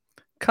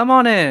Come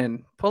on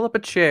in. Pull up a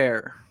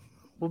chair.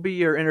 We'll be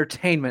your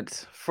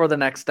entertainment for the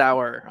next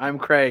hour. I'm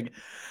Craig.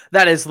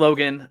 That is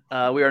Logan.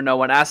 We are No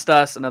One Asked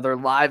Us, another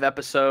live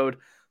episode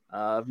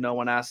of No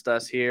One Asked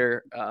Us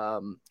here.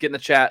 Get in the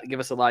chat, give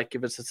us a like,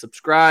 give us a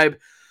subscribe.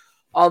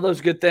 All those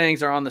good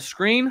things are on the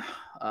screen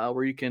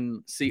where you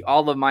can see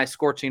all of my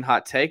scorching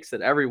hot takes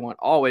that everyone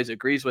always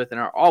agrees with and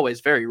are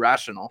always very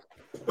rational.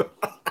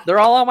 They're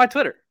all on my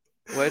Twitter,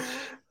 which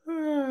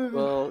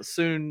will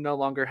soon no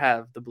longer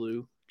have the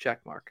blue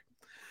check mark.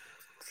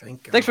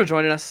 Thanks for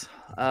joining us.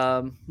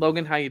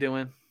 Logan, how you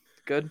doing?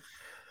 Good?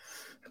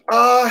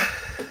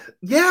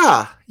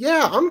 Yeah,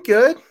 I'm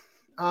good.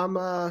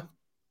 I'm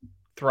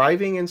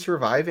thriving and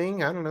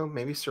surviving. I don't know,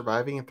 maybe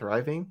surviving and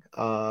thriving.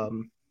 Yeah,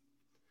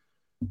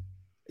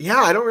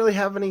 I don't really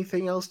have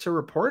anything else to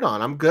report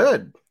on. I'm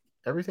good.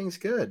 Everything's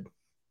good.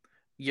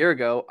 A year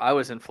ago, I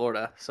was in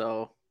Florida,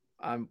 so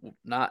I'm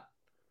not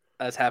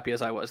as happy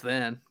as I was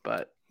then,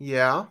 but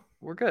yeah,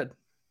 we're good.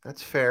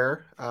 That's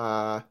fair.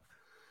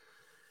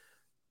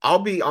 I'll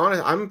be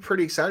honest, I'm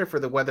pretty excited for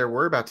the weather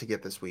we're about to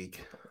get this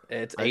week.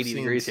 It's 80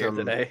 degrees here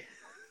today.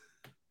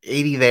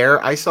 80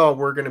 there. I saw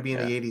we're going to be in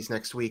the 80s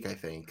next week, I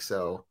think.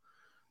 So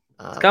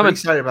it's coming.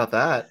 Pretty excited about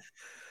that.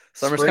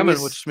 Summer's coming,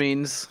 which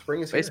means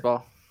spring is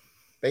baseball.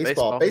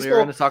 Baseball. We're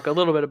going to talk a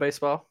little bit of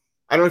baseball.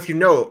 I don't know if you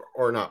know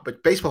or not,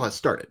 but baseball has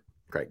started,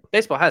 Craig.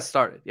 Baseball has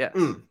started, yes.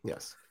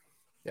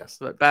 Yes.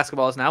 But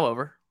basketball is now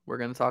over. We're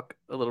going to talk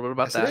a little bit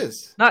about that. It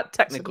is. Not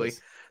technically.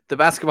 Yes, the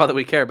basketball that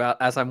we care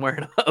about, as I'm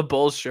wearing a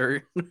Bulls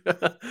shirt,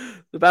 the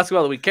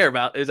basketball that we care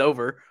about is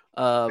over.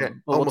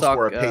 Almost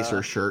wore a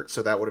Pacers shirt,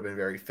 so that would have been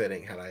very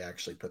fitting had I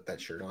actually put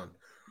that shirt on.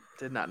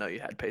 Did not know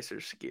you had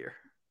Pacers gear.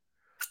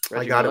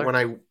 I got it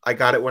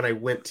when I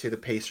went to the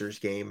Pacers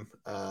game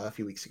a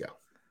few weeks ago,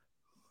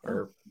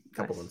 or a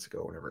couple months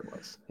ago, whenever it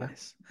was.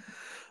 Nice.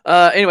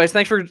 Anyways,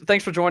 thanks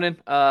for joining.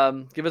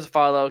 Give us a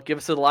follow, give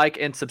us a like,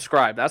 and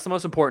subscribe. That's the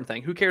most important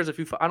thing. Who cares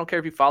I don't care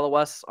if you follow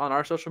us on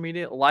our social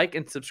media. Like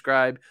and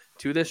subscribe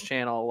to this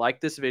channel. Like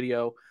this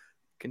video.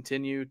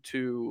 Continue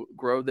to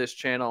grow this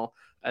channel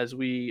as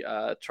we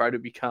try to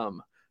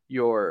become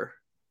your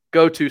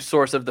go-to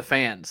source of the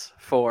fans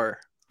for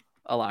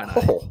Illini.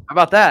 How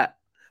about that?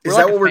 Is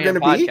that what we're going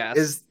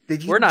to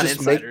be? We're not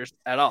insiders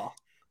at all.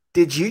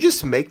 Did you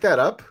just make that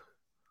up?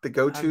 The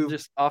go-to, I'm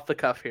just off the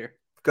cuff here.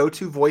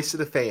 Go-to voice of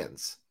the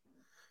fans.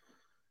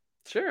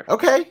 Sure.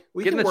 Okay.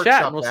 We get in the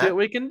chat and we'll see what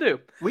we can do.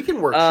 We can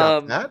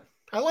workshop that.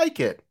 I like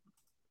it.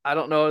 I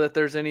don't know that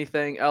there's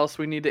anything else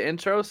we need to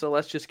intro, so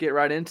let's just get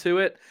right into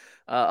it.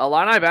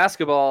 Illini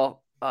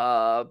basketball,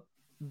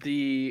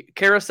 the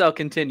carousel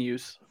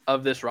continues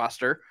of this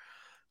roster.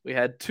 We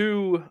had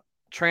 2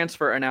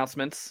 transfer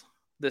announcements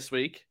this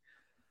week.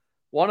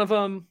 One of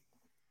them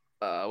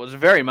was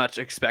very much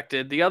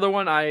expected. The other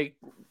one I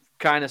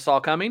kind of saw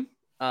coming.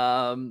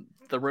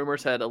 The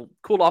rumors had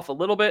cooled off a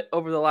little bit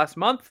over the last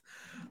month.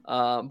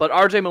 But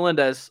RJ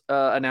Melendez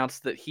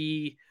announced that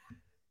he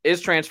is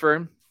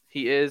transferring.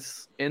 He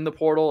is in the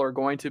portal or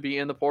going to be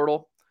in the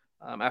portal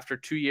after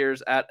 2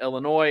 years at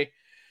Illinois.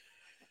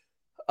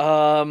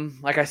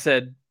 Like I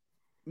said,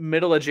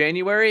 middle of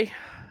January,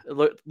 it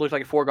looked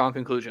like a foregone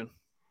conclusion.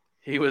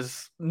 He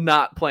was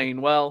not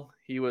playing well.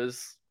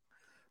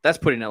 That's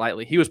putting it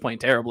lightly. He was playing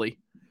terribly.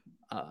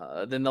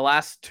 Then the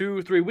last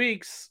 2-3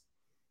 weeks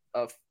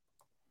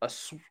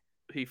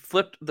he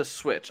flipped the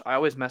switch. I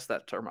always mess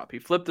that term up. He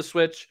flipped the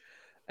switch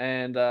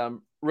and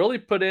really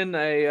put in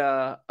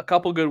a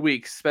couple good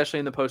weeks, especially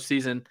in the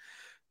postseason.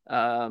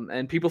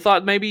 And people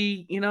thought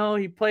maybe,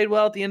 he played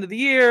well at the end of the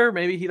year.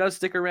 Maybe he does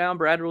stick around.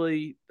 Brad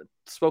really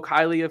spoke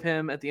highly of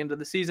him at the end of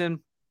the season.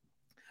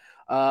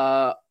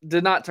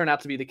 Did not turn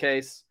out to be the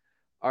case.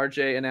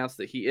 RJ announced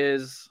that he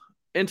is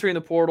entering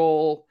the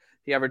portal.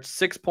 He averaged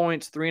 6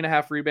 points,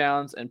 3.5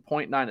 rebounds, and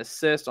 0.9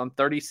 assists on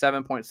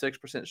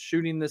 37.6%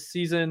 shooting this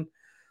season.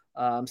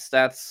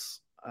 Stats,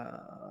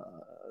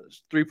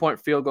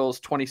 3-point field goals,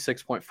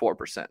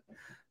 26.4%.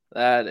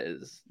 That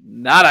is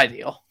not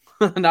ideal.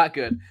 Not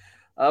good.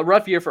 A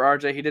rough year for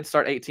RJ. He did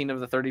start 18 of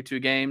the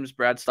 32 games.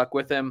 Brad stuck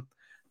with him.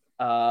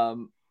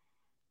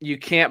 You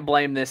can't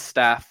blame this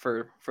staff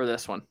for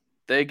this one.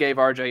 They gave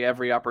RJ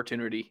every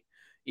opportunity.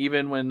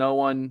 Even when no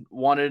one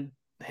wanted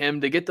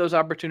him to get those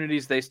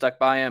opportunities, they stuck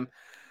by him.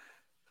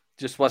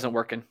 Just wasn't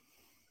working.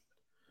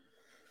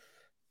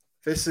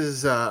 This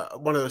is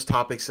one of those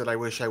topics that I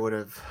wish I would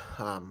have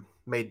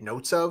made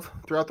notes of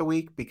throughout the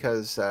week,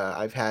 because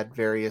I've had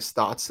various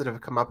thoughts that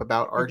have come up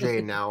about RJ,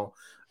 and now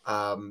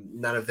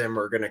none of them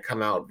are going to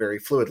come out very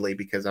fluidly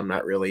because I'm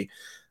not really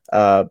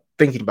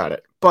thinking about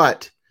it.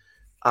 But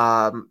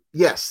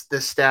yes,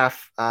 this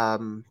staff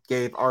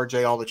gave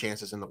RJ all the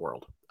chances in the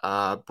world.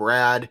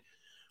 Brad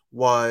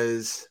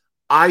was,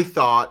 I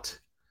thought,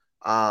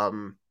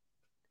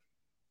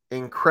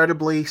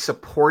 incredibly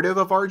supportive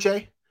of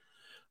RJ.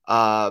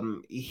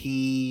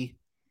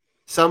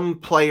 Some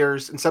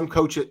players and some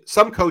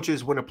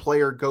coaches, when a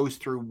player goes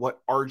through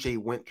what RJ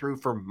went through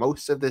for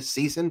most of this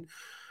season,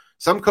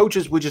 some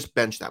coaches would just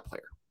bench that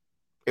player.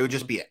 It would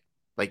just be it.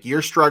 Like,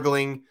 you're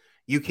struggling.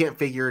 You can't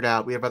figure it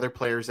out. We have other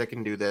players that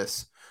can do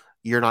this.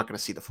 You're not going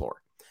to see the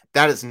floor.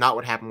 That is not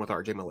what happened with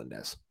RJ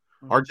Melendez.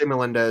 RJ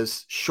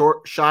Melendez,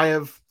 shy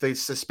of the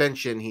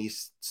suspension he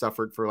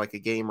suffered for like a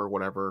game or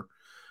whatever.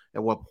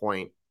 At what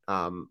point,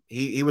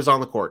 he was on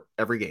the court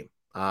every game.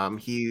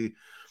 He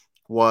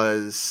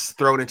was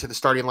thrown into the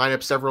starting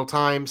lineup several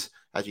times,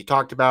 as you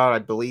talked about. I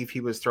believe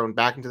he was thrown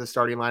back into the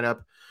starting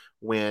lineup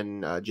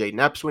when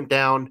Jaden Epps went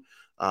down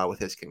with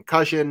his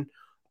concussion.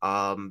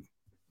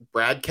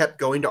 Brad kept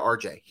going to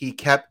RJ. He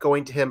kept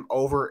going to him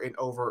over and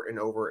over and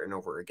over and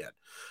over again.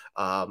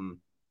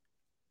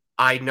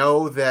 I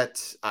know that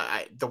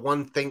the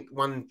one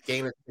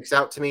game that sticks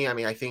out to me, I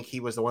mean, I think he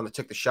was the one that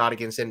took the shot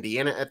against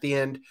Indiana at the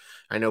end.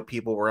 I know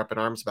people were up in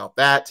arms about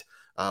that.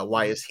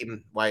 Why is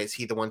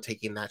he the one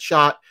taking that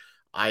shot?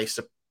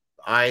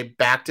 I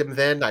backed him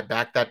then. I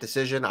backed that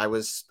decision. I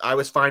was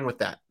fine with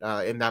that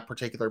in that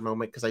particular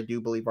moment because I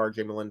do believe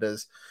RJ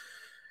Melendez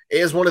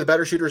is one of the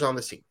better shooters on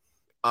this team.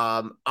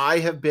 I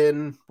have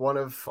been one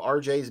of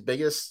RJ's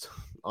biggest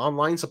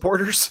online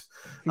supporters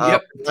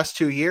for the last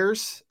 2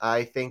 years.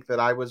 I think that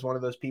I was one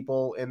of those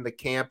people in the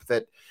camp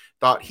that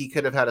thought he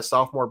could have had a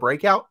sophomore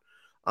breakout.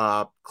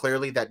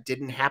 Clearly that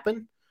didn't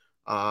happen.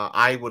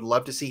 I would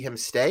love to see him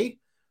stay.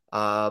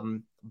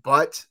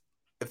 But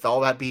with all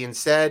that being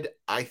said,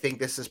 I think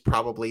this is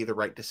probably the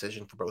right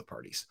decision for both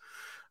parties.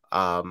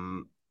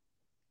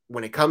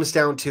 When it comes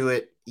down to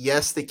it,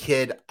 yes, the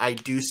kid, I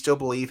do still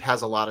believe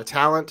has a lot of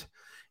talent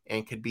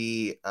and could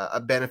be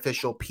a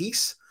beneficial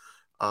piece.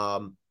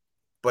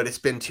 But it's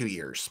been 2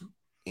 years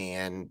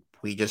and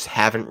we just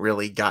haven't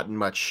really gotten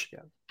much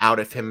out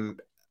of him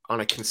on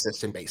a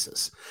consistent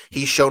basis.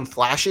 He's shown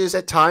flashes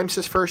at times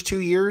his first 2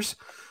 years.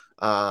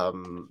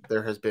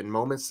 There has been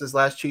moments this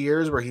last 2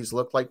 years where he's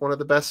looked like one of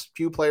the best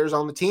few players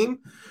on the team.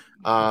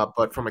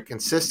 But from a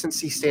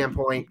consistency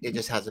standpoint, it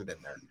just hasn't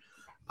been there.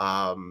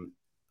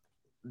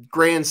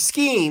 Grand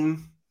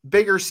scheme,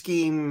 bigger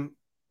scheme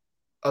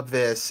of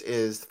this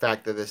is the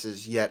fact that this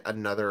is yet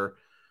another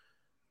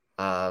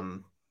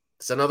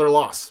it's another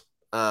loss.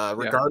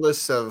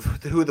 Regardless of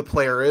who the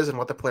player is and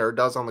what the player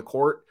does on the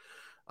court.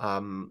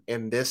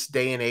 In this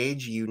day and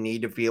age, you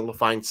need to be able to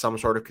find some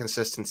sort of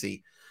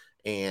consistency.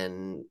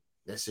 And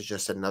this is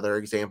just another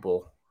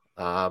example.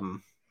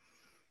 Another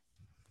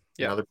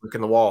brick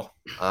in the wall.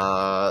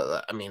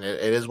 I mean,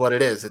 it is what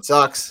it is. It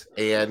sucks.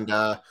 And,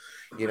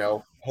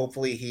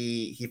 hopefully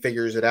he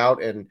figures it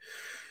out and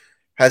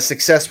has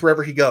success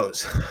wherever he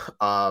goes.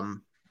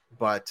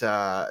 But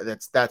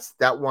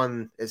that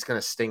one is going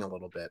to sting a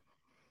little bit.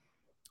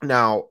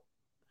 Now,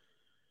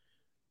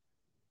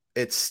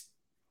 it's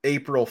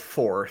April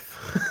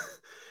 4th,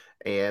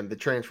 and the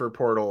transfer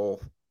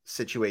portal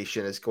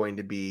situation is going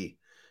to be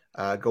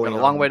going a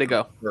long way to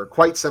go for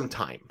quite some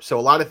time. So a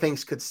lot of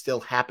things could still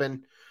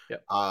happen.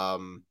 Yep.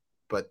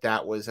 But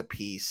that was a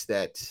piece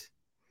that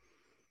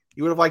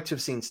you would have liked to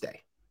have seen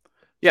stay.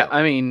 Yeah, so.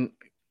 I mean,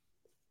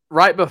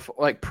 right before,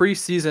 like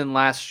preseason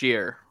last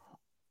year,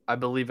 I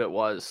believe it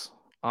was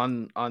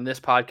on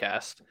this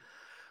podcast,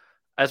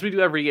 as we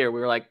do every year, we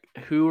were like,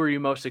 who are you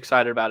most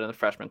excited about in the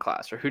freshman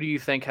class? Or who do you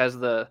think has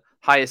the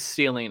highest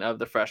ceiling of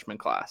the freshman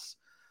class?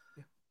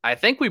 Yeah. I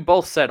think we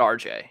both said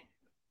RJ.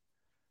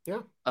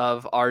 Yeah.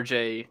 Of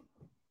RJ,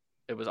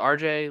 it was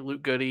RJ,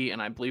 Luke Goody,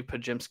 and I believe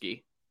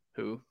Pajimski,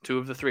 who 2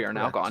 of the 3 are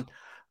now gone.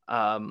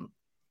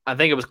 I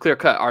think it was clear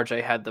cut.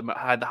 RJ had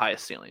the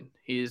highest ceiling.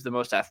 He's the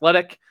most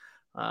athletic.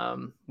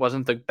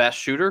 Wasn't the best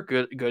shooter.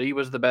 Goody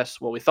was the best.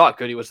 Well, we thought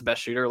Goody was the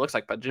best shooter. It looks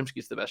like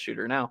Pajimski's the best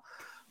shooter now.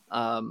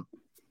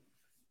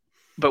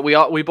 But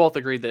we both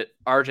agreed that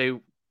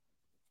RJ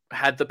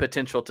had the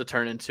potential to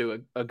turn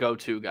into a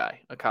go-to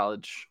guy, a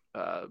college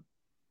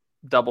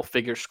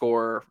double-figure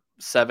scorer,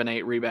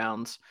 7-8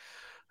 rebounds.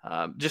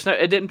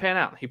 It didn't pan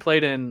out.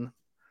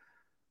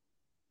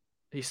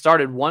 He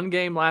started 1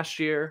 game last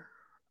year,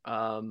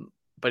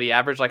 but he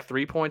averaged like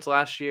 3 points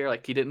last year.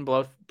 Like he didn't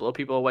blow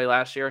people away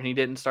last year, and he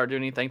didn't start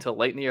doing anything till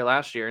late in the year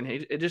last year, and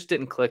it just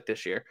didn't click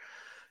this year.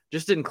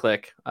 Just didn't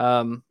click.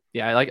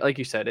 Like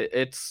you said,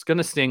 it's going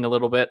to sting a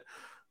little bit.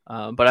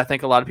 But I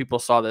think a lot of people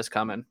saw this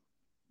coming.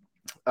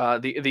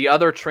 The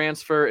other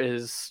transfer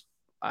is,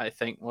 I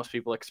think most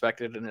people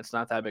expected, and it's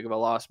not that big of a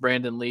loss.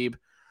 Brandon Lieb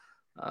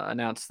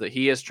announced that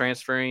he is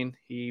transferring.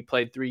 He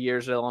played 3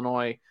 years at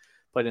Illinois,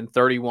 played in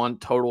 31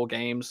 total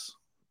games,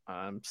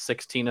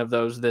 16 of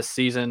those this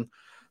season,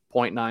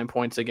 0.9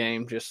 points a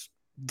game. Just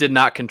did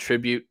not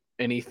contribute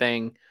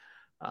anything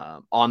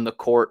on the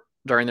court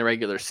during the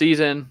regular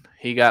season.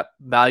 He got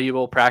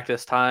valuable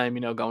practice time,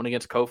 going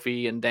against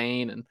Kofi and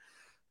Dane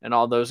and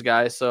all those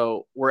guys.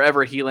 So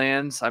wherever he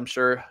lands, I'm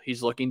sure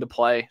he's looking to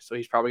play. So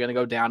he's probably going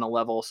to go down a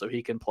level so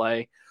he can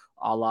play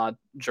a la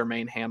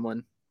Jermaine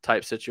Hamlin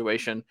type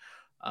situation.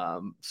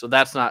 So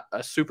that's not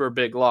a super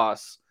big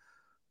loss.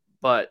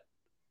 But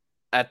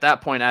at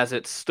that point, as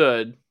it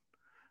stood,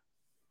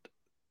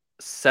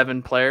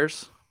 7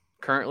 players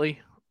currently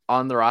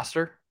on the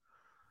roster.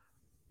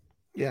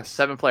 Yes.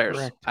 7 players.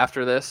 Correct.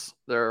 After this,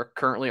 they're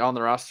currently on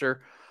the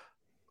roster.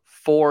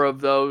 4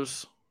 of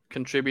those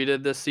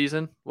contributed this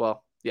season.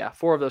 Well, Yeah,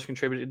 4 of those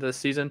contributed to this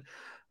season.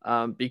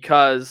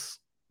 Because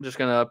I'm just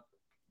going to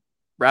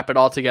wrap it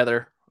all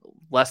together.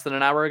 About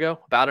an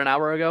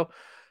hour ago,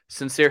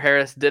 Sincere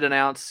Harris did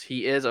announce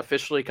he is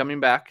officially coming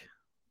back.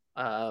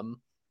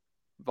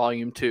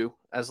 Volume 2,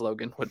 as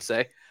Logan would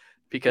say,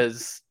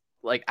 because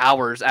like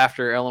hours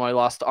after Illinois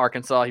lost to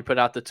Arkansas, he put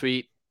out the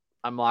tweet,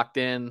 "I'm locked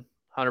in,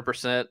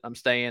 100%, I'm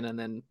staying," and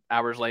then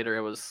hours later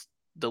it was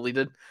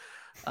deleted,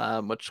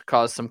 which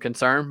caused some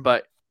concern.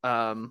 But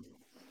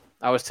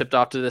I was tipped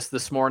off to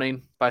this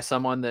morning by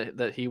someone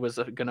that he was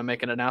going to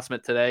make an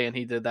announcement today, and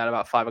he did that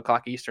about 5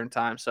 o'clock Eastern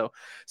time. So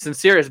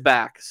Sincere is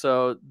back.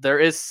 So there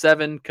is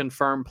 7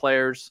 confirmed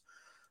players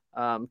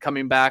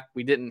coming back.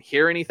 We didn't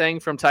hear anything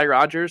from Ty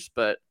Rodgers,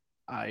 but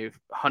I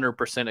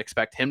 100%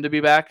 expect him to be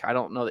back. I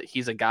don't know that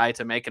he's a guy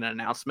to make an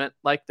announcement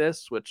like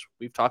this, which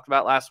we've talked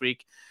about last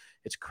week.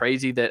 It's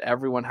crazy that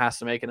everyone has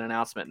to make an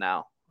announcement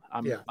now.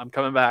 I'm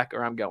coming back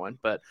or I'm going,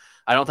 but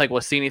I don't think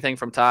we'll see anything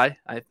from Ty.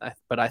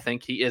 But I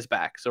think he is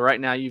back. So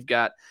right now you've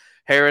got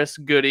Harris,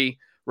 Goody,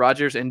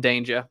 Rodgers, and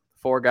Danger,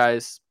 4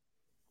 guys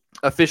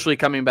officially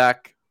coming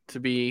back to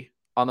be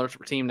on the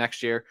team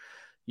next year.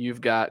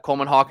 You've got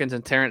Coleman Hawkins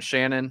and Terrence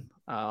Shannon.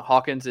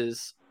 Hawkins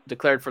is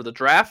declared for the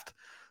draft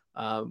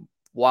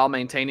while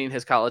maintaining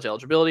his college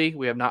eligibility.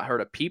 We have not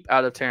heard a peep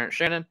out of Terrence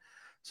Shannon.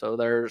 So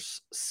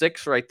there's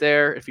 6 right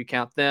there if you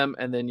count them.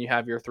 And then you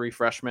have your 3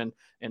 freshmen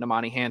in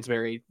Amani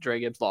Hansberry, Dre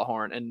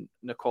Gibbs-Lawhorn, and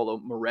Nicolo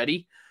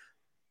Moretti.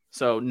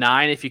 So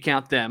 9 if you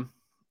count them.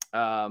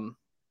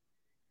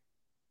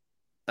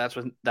 That's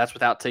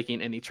without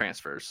taking any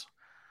transfers.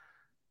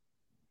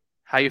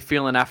 How you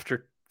feeling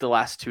after the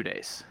last 2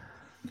 days?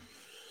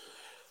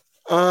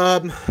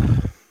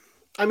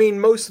 I mean,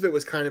 most of it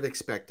was kind of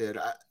expected.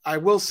 I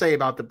will say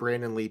about the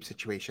Brandon Lieb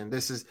situation.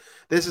 This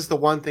is the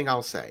one thing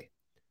I'll say.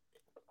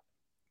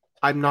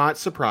 I'm not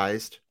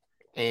surprised,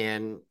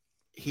 and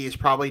he is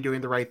probably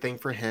doing the right thing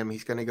for him.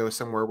 He's going to go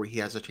somewhere where he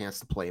has a chance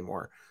to play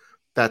more.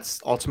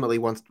 That's ultimately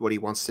what he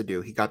wants to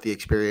do. He got the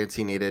experience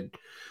he needed,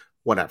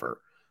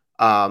 whatever.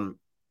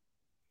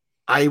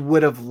 I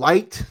would have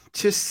liked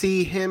to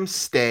see him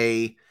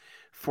stay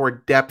for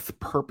depth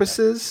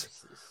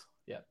purposes.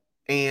 Yeah.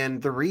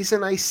 And the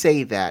reason I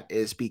say that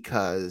is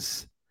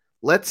because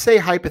let's say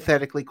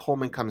hypothetically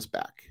Coleman comes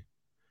back.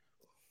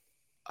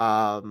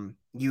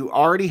 You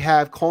already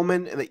have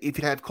Coleman. If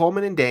you have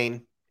Coleman and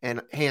Dane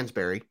and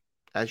Hansberry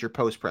as your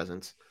post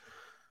presence,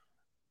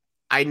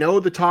 I know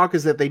the talk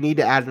is that they need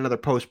to add another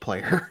post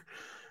player,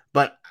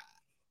 but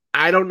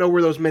I don't know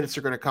where those minutes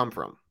are going to come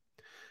from.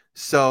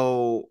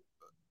 So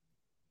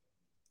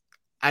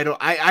I don't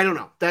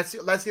know. That's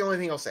the only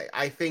thing I'll say.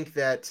 I think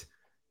that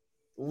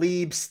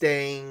Lieb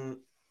staying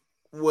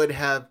would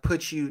have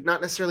put you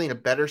not necessarily in a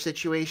better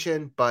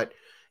situation, but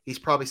he's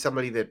probably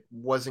somebody that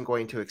wasn't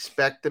going to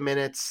expect the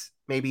minutes.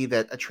 Maybe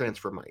that a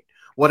transfer might.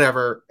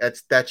 Whatever.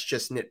 That's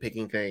just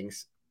nitpicking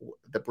things.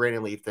 The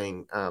Brandon Lieb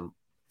thing,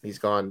 he's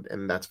gone,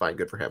 and that's fine.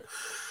 Good for him.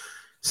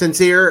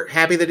 Sincere,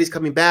 happy that he's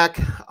coming back.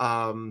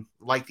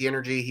 Like the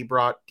energy he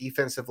brought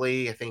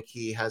defensively. I think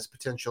he has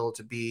potential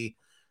to be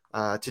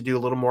to do a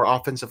little more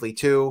offensively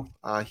too.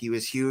 He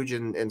was huge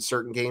in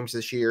certain games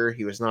this year.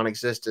 He was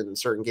non-existent in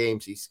certain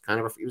games. He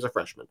was a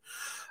freshman.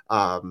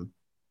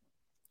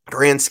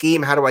 Grand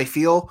scheme, how do I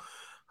feel?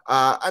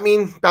 I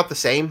mean, about the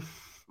same,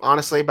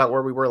 honestly, about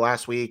where we were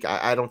last week.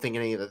 I don't think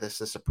any of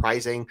this is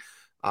surprising.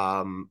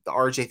 The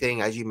RJ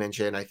thing, as you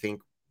mentioned, I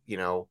think,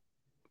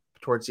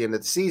 towards the end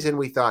of the season,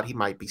 we thought he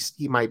might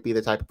be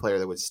the type of player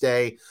that would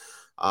stay.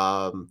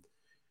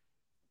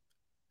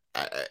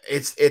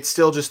 It's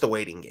still just the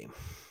waiting game.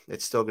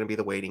 It's still going to be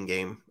the waiting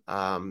game.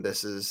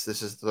 This is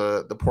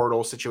the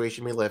portal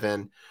situation we live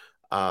in.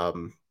 A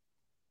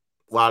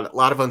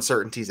lot of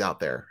uncertainties out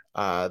there.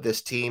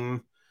 This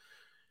team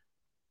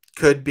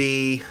could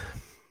be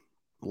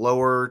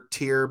lower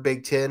tier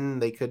Big Ten.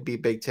 They could be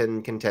Big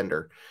Ten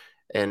contender,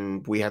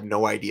 and we have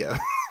no idea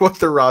what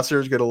the roster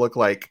is going to look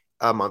like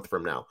a month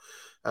and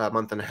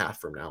a half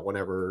from now,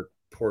 whenever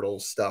portal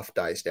stuff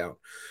dies down.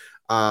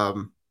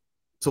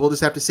 So we'll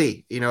just have to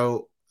see.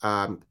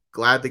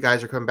 Glad the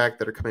guys are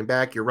coming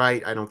back. You're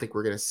right. I don't think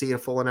we're going to see a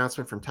full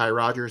announcement from Ty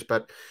Rodgers,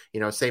 but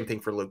same thing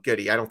for Luke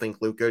Goody. I don't think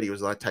Luke Goody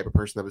was that type of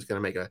person that was going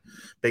to make a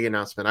big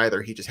announcement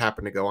either. He just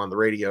happened to go on the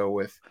radio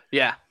with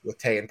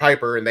Tay and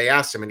Piper, and they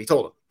asked him, and he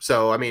told them.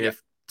 So I mean,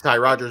 if Ty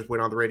Rodgers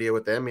went on the radio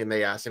with them and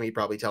they asked him, he'd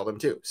probably tell them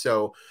too.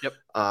 So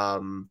I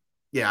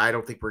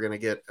don't think we're going to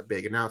get a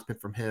big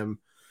announcement from him.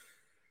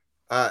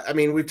 I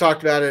mean, we've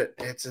talked about it.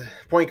 It's a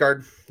point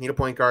guard. You need a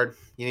point guard.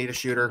 You need a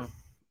shooter.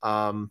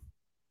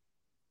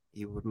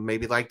 You would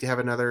maybe like to have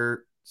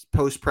another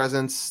post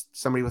presence,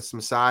 somebody with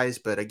some size.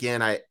 But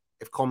again,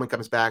 if Coleman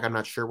comes back, I'm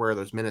not sure where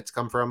those minutes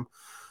come from.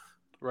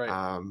 Right.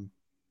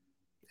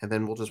 And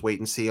then we'll just wait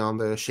and see on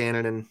the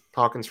Shannon and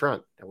Hawkins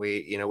front.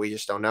 We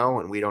just don't know,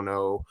 and we don't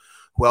know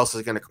who else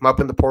is going to come up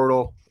in the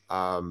portal.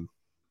 So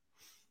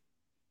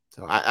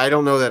I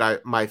don't know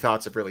that my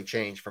thoughts have really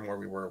changed from where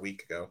we were a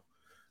week ago.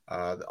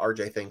 The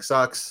RJ thing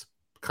sucks.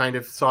 Kind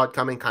of saw it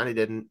coming, kind of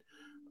didn't.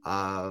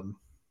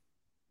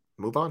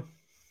 Move on.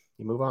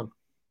 You move on.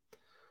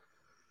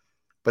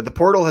 But the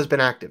portal has been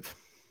active.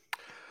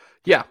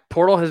 Yeah,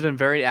 portal has been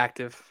very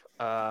active.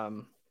 I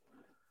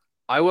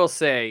will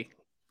say,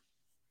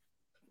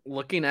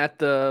 looking at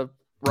the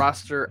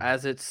roster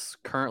as it's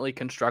currently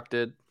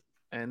constructed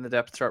and the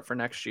depth chart for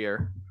next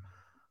year,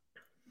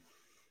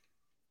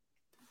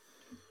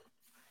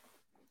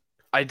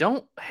 I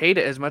don't hate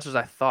it as much as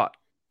I thought.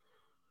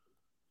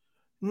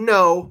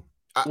 No,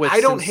 With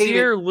I don't hate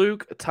Sincere, it.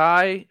 Luke,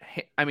 Ty,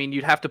 I mean,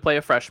 you'd have to play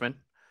a freshman,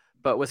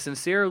 but with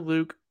Sincere,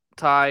 Luke,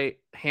 Ty,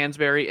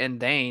 Hansberry, and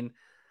Dane,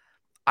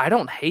 I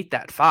don't hate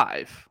that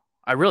 5.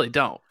 I really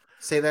don't.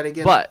 Say that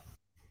again. But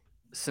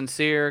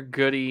Sincere,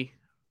 Goody,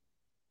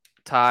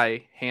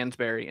 Ty,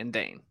 Hansberry, and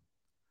Dane.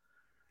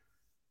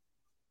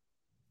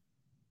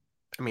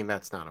 I mean,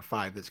 that's not a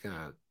 5 that's going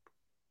to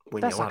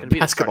win That's you a not lot going of to be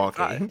the basketball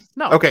starting 5. games.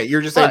 No. Okay,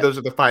 you're just saying those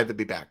are the 5 that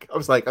be back. I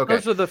was like, okay.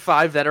 Those are the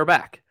 5 that are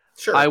back.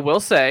 Sure. I will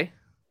say,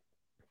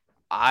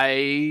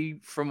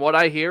 from what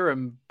I hear,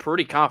 am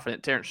pretty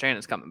confident Terrence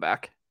Shannon's coming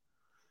back.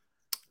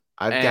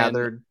 I've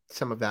gathered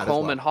some of that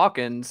Coleman as well.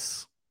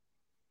 Hawkins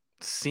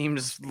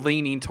seems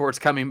leaning towards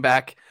coming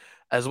back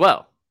as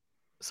well.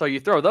 So you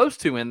throw those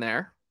 2 in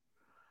there,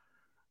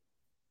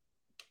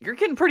 you're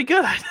getting pretty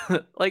good.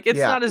 Like, it's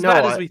not as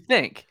bad as we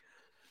think.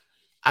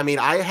 I mean,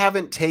 I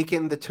haven't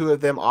taken the 2 of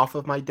them off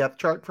of my depth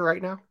chart for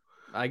right now.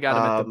 I got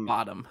them at the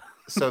bottom.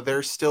 So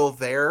they're still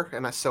there.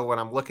 And so when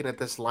I'm looking at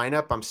this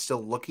lineup, I'm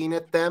still looking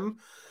at them.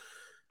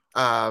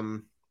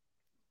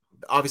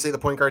 Obviously, the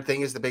point guard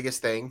thing is the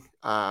biggest thing.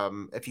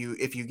 If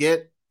you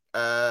get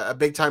a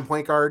big time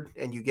point guard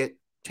and you get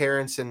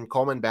Terrence and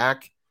Coleman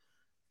back,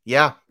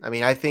 yeah, I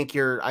mean, I think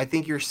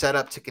you're set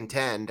up to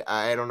contend.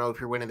 I don't know if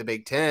you're winning the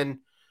Big Ten,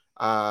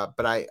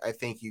 but I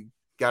think you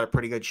got a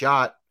pretty good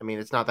shot. I mean,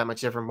 it's not that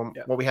much different from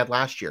what we had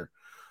last year.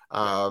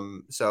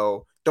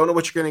 So don't know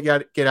what you're going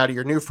to get out of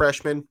your new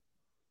freshman.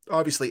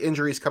 Obviously,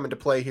 injuries come into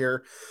play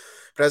here.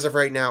 But as of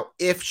right now,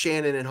 if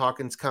Shannon and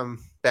Hawkins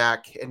come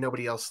back and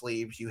nobody else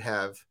leaves, you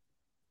have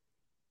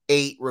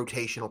 8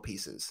 rotational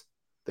pieces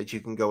that you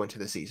can go into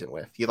the season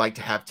with. You'd like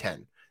to have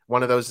 10.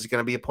 One of those is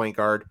going to be a point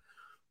guard.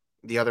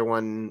 The other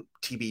one,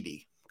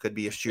 TBD. Could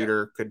be a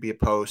shooter, could be a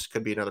post,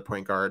 could be another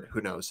point guard.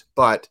 Who knows?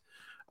 But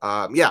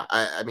I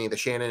mean, the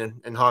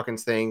Shannon and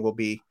Hawkins thing will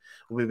be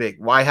big.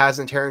 Why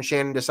hasn't Terrence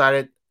Shannon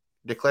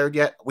declared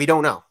yet? We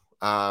don't know.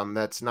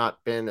 That's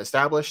not been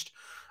established.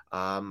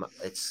 I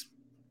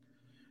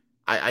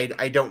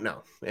don't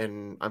know,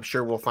 and I'm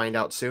sure we'll find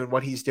out soon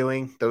what he's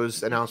doing.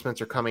 Those announcements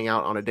are coming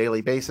out on a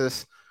daily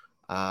basis.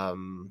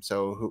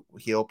 So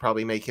he'll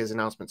probably make his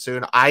announcement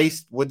soon. I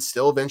would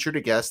still venture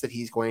to guess that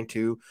he's going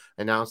to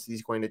announce that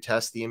he's going to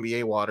test the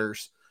NBA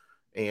waters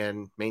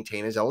and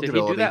maintain his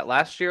eligibility. Did he do that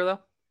last year though?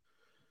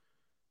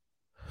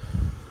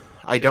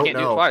 I don't know.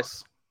 Do it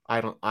twice.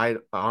 I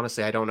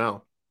honestly, I don't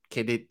know.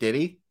 Did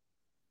he?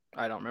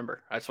 I don't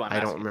remember. That's why I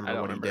don't remember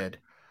what he did.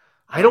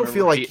 I don't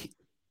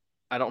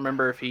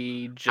remember if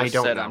he just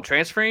said I'm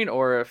transferring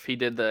or if he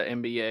did the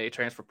NBA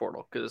transfer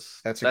portal,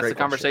 because that's the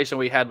conversation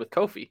we had with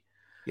Kofi.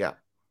 Yeah.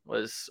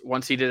 Was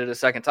once he did it a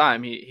second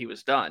time, he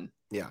was done.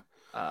 Yeah.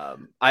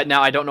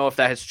 I don't know if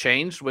that has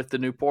changed with the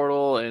new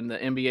portal and the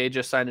NBA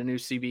just signed a new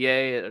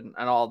CBA and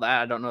all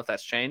that. I don't know if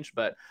that's changed,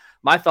 but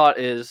my thought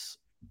is,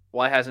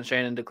 why hasn't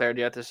Shannon declared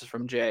yet? This is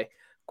from Jay.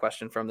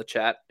 Question from the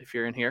chat. If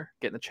you're in here,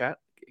 get in the chat,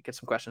 get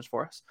some questions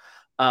for us.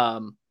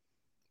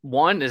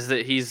 One is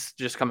that he's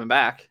just coming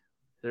back.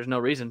 There's no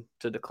reason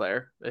to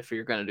declare if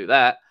you're going to do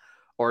that.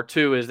 Or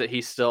 2 is that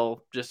he's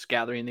still just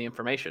gathering the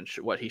information,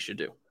 what he should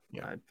do.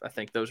 Yeah, I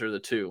think those are the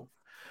two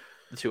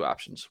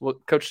options. Well,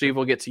 Coach Steve,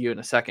 we'll get to you in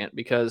a second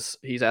because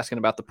he's asking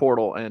about the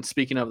portal. And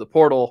speaking of the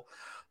portal,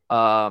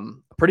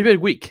 pretty big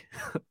week,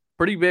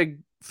 pretty big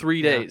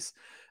 3 days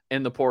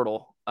in the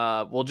portal.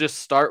 We'll just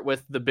start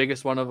with the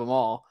biggest one of them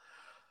all.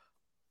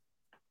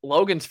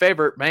 Logan's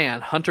favorite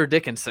man, Hunter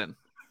Dickinson,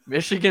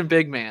 Michigan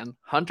big man,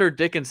 Hunter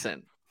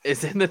Dickinson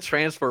is in the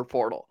transfer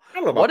portal.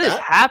 What is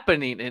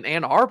happening in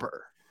Ann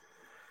Arbor?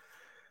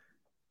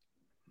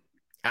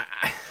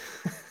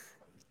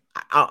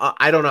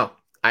 I don't know.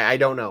 I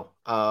don't know.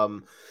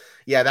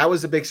 Yeah, that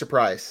was a big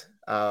surprise.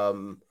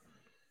 The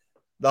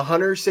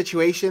Hunter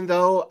situation,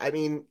 though, I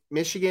mean,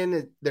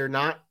 Michigan, they're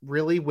not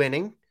really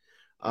winning.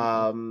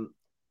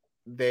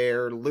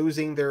 They're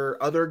losing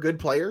their other good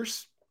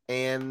players,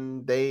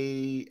 and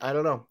I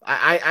don't know.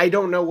 I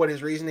don't know what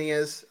his reasoning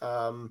is.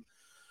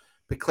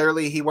 But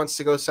clearly he wants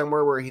to go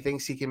somewhere where he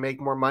thinks he can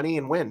make more money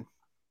and win.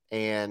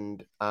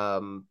 And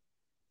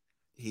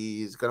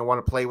he's going to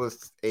want to play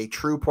with a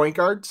true point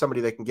guard, somebody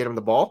that can get him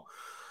the ball.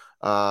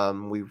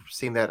 We've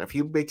seen that in a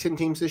few Big Ten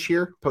teams this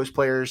year. Post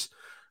players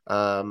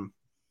who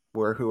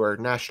are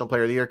National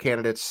Player of the Year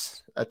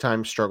candidates at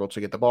times struggle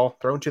to get the ball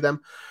thrown to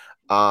them.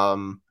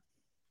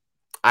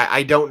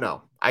 I don't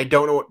know. I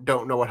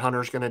don't know what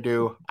Hunter's going to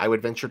do. I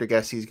would venture to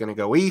guess he's going to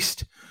go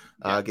east,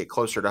 get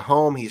closer to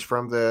home.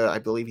 I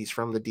believe he's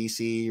from the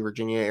DC,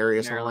 Virginia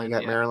area, something like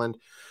that, Maryland.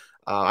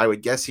 I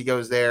would guess he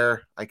goes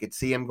there. I could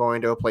see him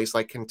going to a place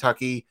like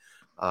Kentucky.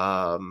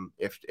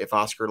 If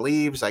Oscar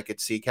leaves, I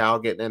could see Cal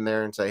getting in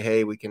there and say,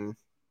 hey, we can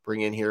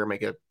bring in here,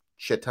 make a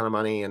shit ton of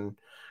money and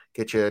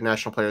get you a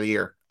National Player of the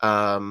Year.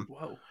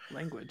 Whoa,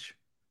 language.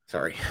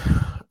 Sorry.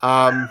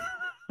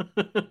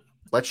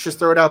 Let's just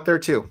throw it out there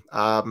too.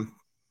 I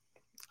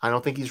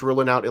don't think he's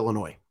ruling out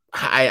Illinois.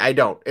 I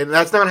don't. And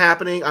that's not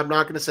happening. I'm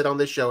not going to sit on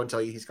this show and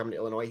tell you he's coming to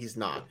Illinois. He's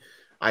not.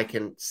 I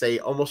can say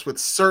almost with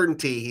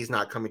certainty he's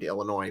not coming to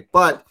Illinois.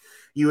 But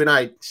you and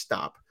I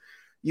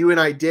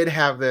did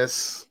have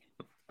this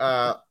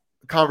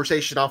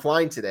conversation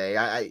offline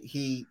today.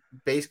 He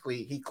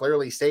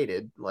clearly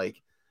stated,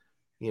 like,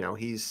 you know,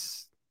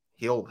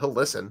 he'll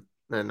listen,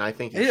 and I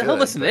think he'll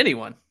listen to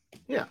anyone.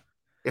 Yeah.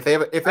 If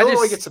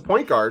Illinois gets a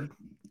point guard,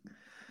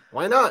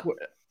 why not?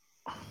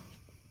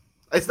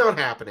 It's not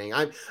happening.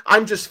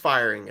 I'm just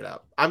firing it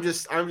up. I'm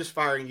just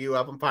firing you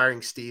up. I'm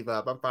firing Steve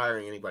up. I'm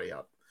firing anybody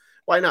up.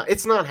 Why not?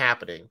 It's not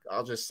happening.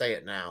 I'll just say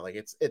it now. Like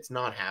it's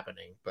not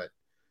happening. But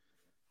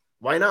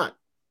why not?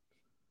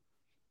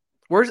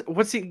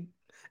 What's he?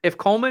 If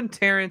Coleman,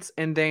 Terrence,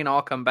 and Dane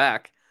all come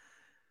back,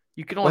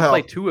 you can only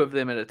play 2 of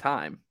them at a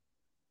time.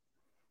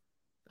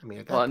 I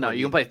mean,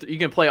 you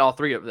can play all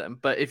 3 of them.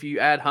 But if you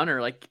add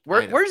Hunter, like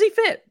where does he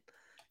fit?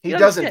 He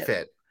doesn't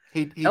fit.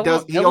 He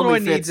only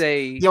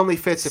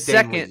fits if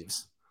Dane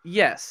leaves.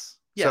 Yes.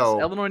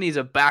 So, Illinois needs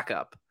a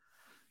backup.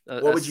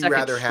 What would you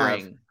rather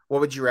have? What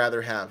would you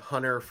rather have?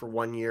 Hunter for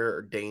 1 year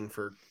or Dane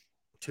for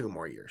 2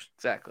 more years?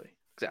 Exactly.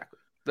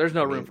 There's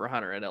no room for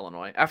Hunter at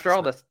Illinois. After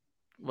all this,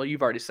 well,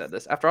 you've already said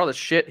this. After all the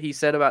shit he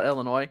said about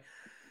Illinois,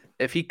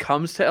 if he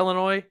comes to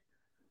Illinois,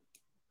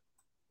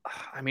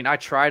 I mean, I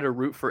try to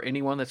root for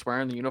anyone that's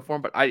wearing the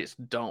uniform, but I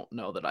just don't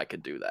know that I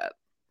could do that.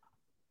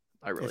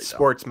 I really don't.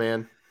 Sports,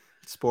 man.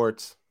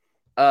 Sports.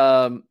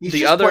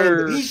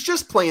 He's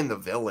just playing the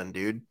villain,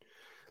 dude.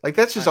 Like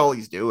that's just all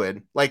he's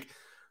doing. Like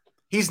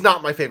he's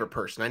not my favorite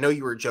person. I know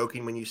you were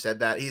joking when you said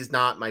that. He's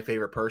not my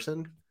favorite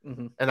person.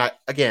 Mm-hmm. And I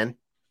again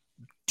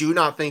do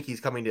not think he's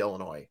coming to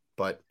Illinois.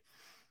 But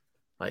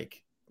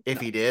like if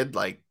he did,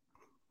 like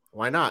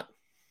why not?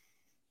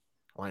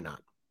 Why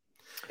not?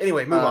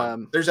 Anyway, move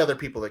on. There's other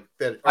people that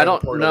are I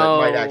don't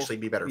know that might actually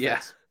be better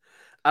fits.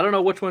 I don't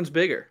know which one's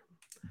bigger.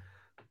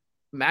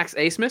 Max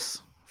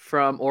Asmus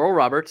from Oral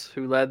Roberts,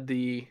 who led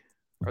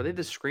are they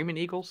the Screaming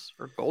Eagles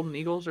or Golden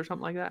Eagles or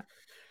something like that?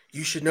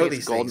 You should know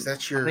these things. I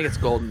think it's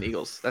Golden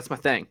Eagles. That's my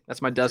thing.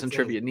 That's my dozen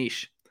trivia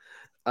niche.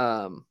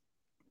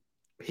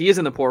 He is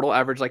in the portal,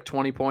 averaged like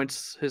 20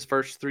 points his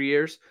first 3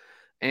 years.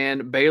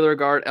 And Baylor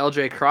guard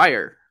LJ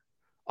Cryer,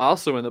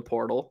 also in the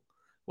portal,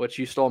 which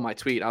you stole my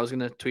tweet. I was going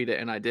to tweet it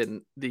and I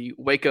didn't. The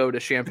Waco to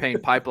Champaign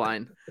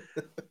pipeline.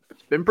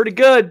 It's been pretty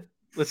good.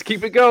 Let's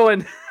keep it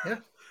going. Yeah.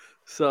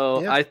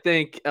 So I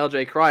think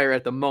LJ Cryer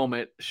at the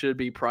moment should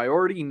be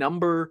priority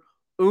number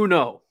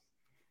 1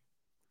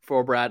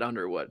 for Brad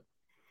Underwood.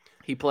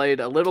 He played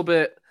a little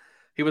bit.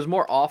 He was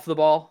more off the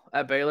ball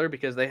at Baylor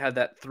because they had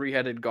that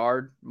 3-headed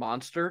guard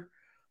monster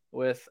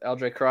with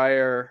LJ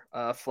Cryer,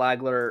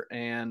 Flagler,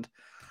 and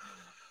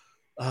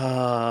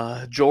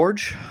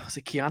George. Is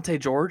it Keontae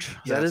George?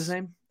 Is that his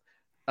name?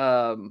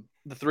 The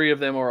 3 of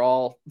them are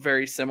all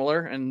very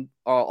similar and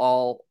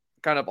all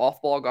kind of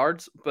off-ball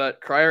guards. But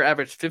Cryer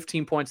averaged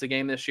 15 points a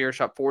game this year,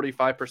 shot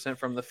 45%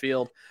 from the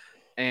field,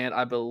 and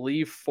I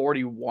believe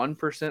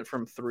 41%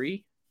 from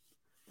 3.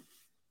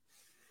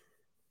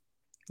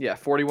 Yeah,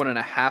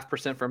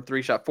 41.5% from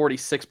 3, shot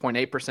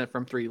 46.8%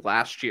 from 3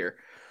 last year.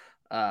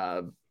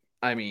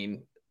 I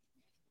mean,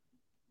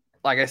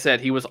 like I said,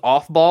 he was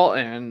off ball,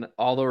 and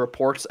all the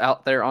reports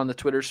out there on the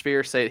Twitter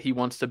sphere say he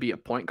wants to be a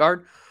point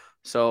guard.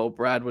 So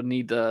Brad would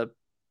need to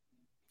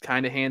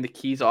kind of hand the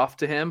keys off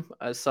to him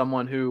as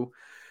someone who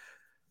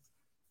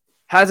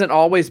hasn't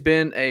always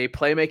been a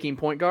playmaking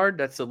point guard.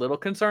 That's a little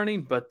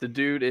concerning, but the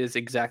dude is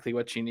exactly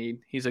what you need.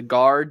 He's a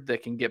guard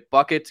that can get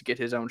buckets, get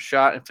his own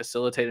shot, and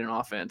facilitate an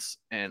offense.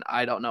 And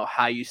I don't know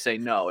how you say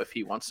no if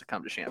he wants to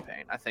come to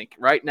Champaign. I think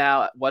right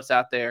now, what's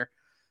out there,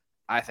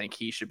 I think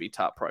he should be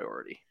top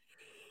priority.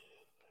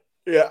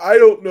 Yeah, I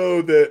don't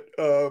know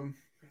that.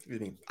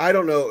 I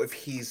don't know if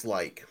he's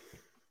like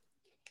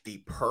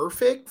the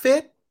perfect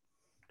fit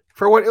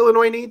for what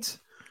Illinois needs.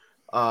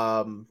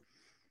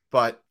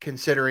 But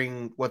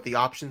considering what the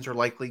options are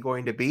likely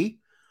going to be,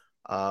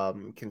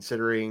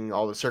 considering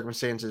all the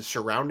circumstances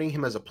surrounding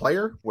him as a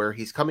player, where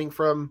he's coming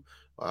from,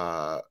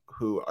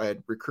 who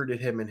had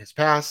recruited him in his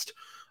past,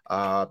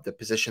 the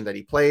position that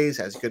he plays,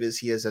 as good as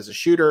he is as a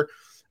shooter,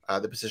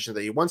 the position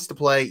that he wants to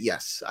play,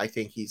 yes, I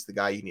think he's the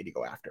guy you need to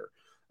go after.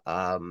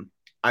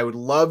 I would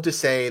love to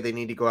say they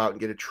need to go out and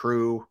get a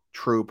true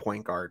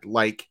point guard,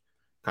 like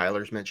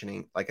Kyler's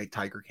mentioning, like a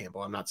Tiger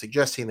Campbell. I'm not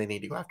suggesting they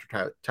need to go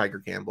after Tiger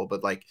Campbell,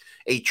 but like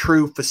a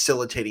true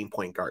facilitating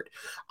point guard.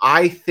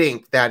 I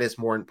think that is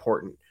more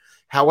important.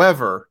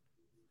 However,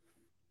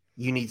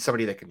 you need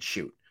somebody that can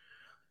shoot.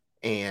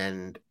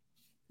 And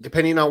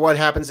depending on what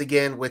happens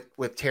again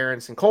with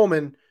Terrence and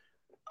Coleman,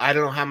 I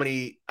don't know how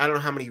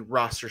many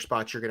roster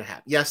spots you're going to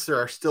have. Yes, there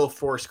are still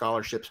 4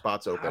 scholarship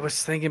spots open. I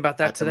was thinking about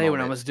that today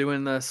when I was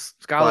doing the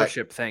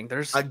scholarship thing.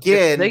 There's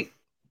again,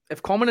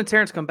 if Coleman and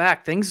Terrence come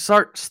back, things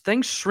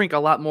shrink a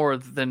lot more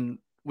than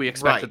we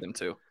expected them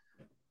to.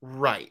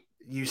 Right.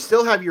 you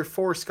still have your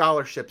 4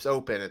 scholarships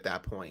open at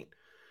that point,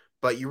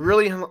 but you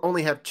really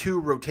only have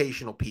 2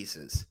 rotational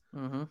pieces.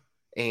 Mm-hmm.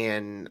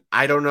 And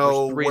I don't There's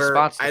know 3 where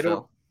spots to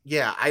fill.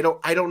 I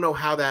don't know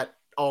how that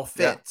all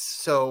fits.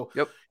 Yeah. So,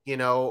 Yep.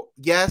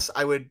 Yes,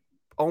 I would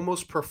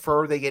almost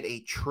prefer they get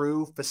a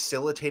true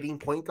facilitating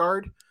point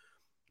guard.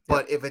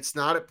 But if it's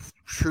not a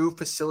true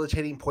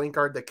facilitating point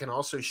guard that can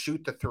also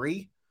shoot the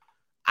 3,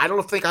 I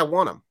don't think I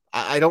want him.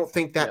 I don't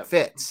think that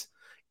fits.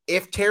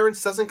 If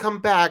Terrence doesn't come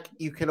back,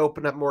 you can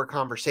open up more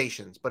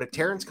conversations. But if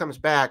Terrence comes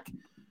back,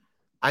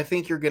 I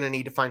think you're going to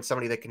need to find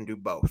somebody that can do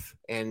both.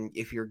 And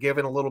if you're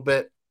given a little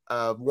bit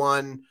of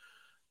one,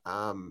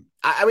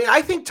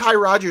 I think Ty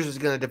Rodgers is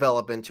going to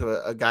develop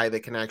into a guy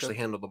that can actually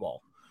handle the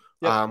ball.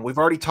 Yep. We've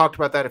already talked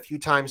about that a few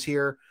times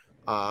here.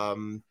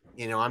 I'm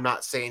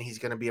not saying he's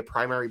going to be a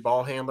primary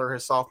ball handler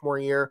his sophomore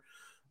year,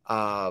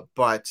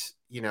 but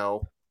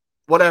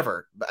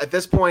whatever. But at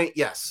this point,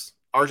 yes,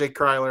 RJ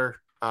Kryler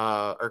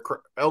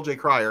or LJ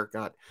Cryer,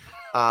 God,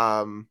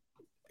 I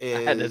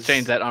had to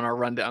change that on our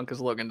rundown because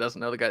Logan doesn't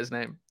know the guy's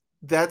name.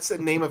 That's the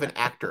name of an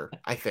actor,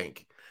 I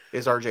think,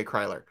 is RJ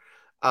Kryler.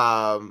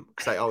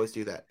 Because I always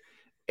do that,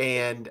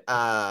 and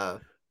I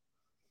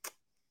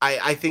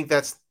think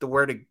that's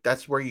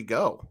where you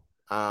go.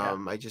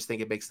 I just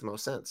think it makes the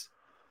most sense.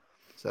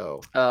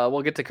 So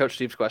we'll get to Coach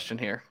Steve's question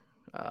here.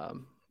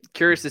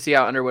 Curious to see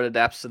how Underwood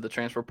adapts to the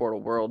transfer portal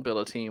world,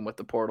 build a team with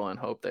the portal, and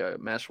hope they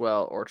mesh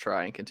well, or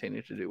try and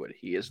continue to do what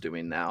he is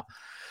doing now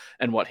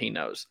and what he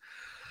knows.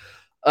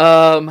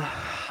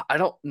 I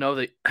don't know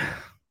that.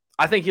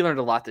 I think he learned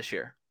a lot this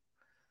year.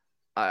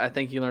 I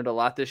think he learned a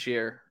lot this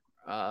year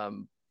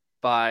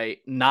by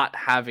not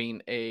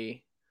having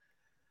a.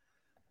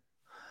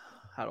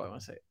 How do I want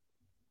to say it?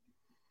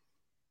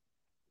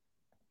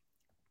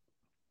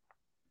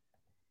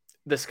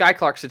 The Sky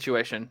Clark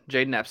situation,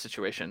 Jaden Epps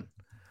situation,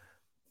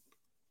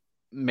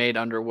 made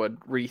Underwood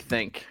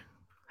rethink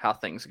how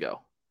things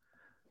go.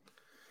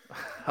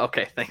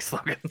 Okay, thanks,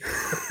 Logan.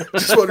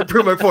 Just want to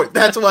prove my point.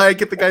 That's why I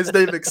get the guy's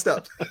name mixed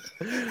up.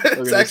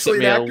 It's actually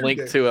me a link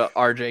game. To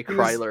RJ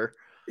Kryler.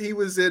 He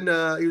was in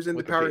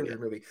the Power Rangers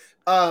movie.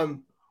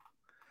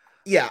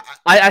 Yeah,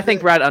 I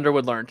think Brad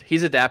Underwood learned.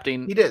 He's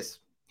adapting. He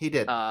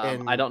did.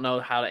 And I don't know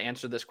how to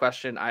answer this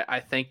question. I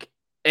think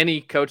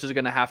any coach is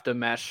going to have to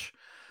mesh,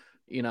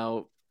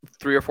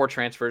 3 or 4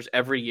 transfers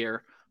every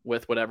year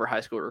with whatever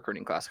high school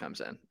recruiting class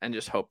comes in, and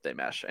just hope they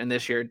mesh. And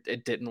this year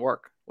it didn't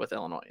work with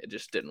Illinois. It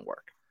just didn't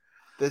work.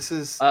 This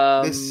is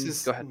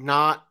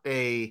not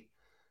a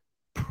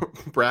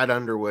Brad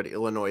Underwood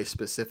Illinois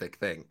specific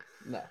thing.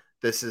 No,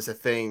 this is a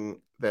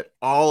thing that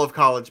all of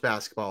college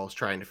basketball is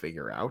trying to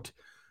figure out.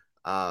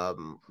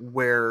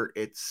 Where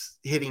it's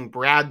hitting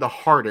Brad the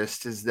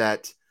hardest is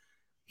that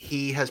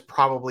he has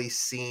probably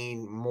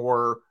seen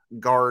more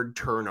guard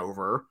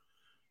turnover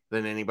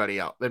than anybody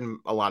else, than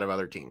a lot of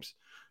other teams.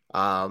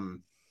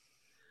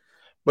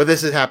 But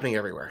this is happening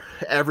everywhere.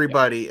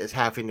 Everybody is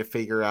having to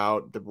figure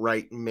out the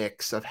right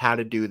mix of how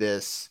to do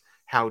this,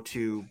 how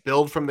to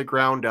build from the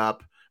ground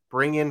up,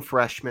 bring in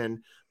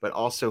freshmen, but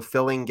also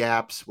filling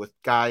gaps with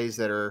guys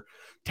that are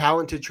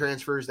talented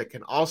transfers that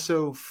can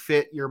also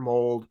fit your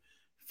mold,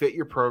 fit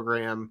your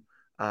program.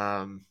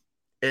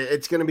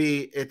 It's going to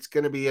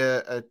be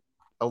a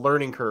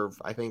learning curve,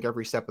 I think,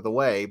 every step of the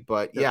way.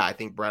 But yeah, I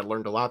think Brad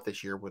learned a lot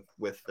this year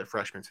with the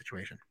freshman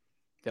situation.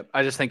 Yep.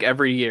 I just think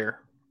every year,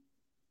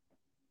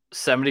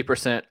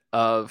 70%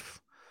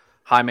 of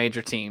high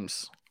major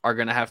teams are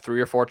going to have 3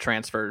 or 4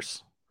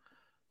 transfers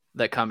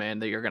that come in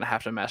that you're going to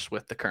have to mesh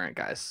with the current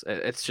guys.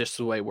 It's just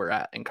the way we're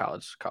at in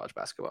college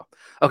basketball.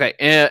 Okay.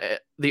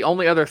 The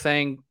only other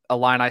thing,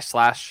 Illini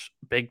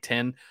 / Big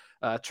Ten,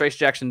 Trace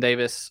Jackson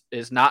Davis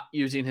is not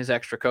using his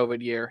extra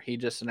COVID year. He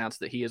just announced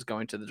that he is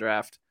going to the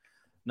draft.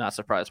 Not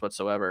surprised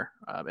whatsoever.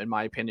 In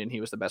my opinion,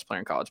 he was the best player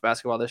in college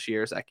basketball this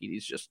year. Zach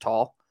Edey's just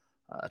tall.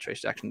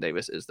 Trace Jackson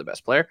Davis is the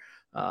best player.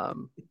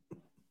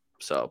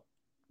 So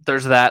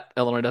there's that.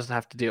 Illinois doesn't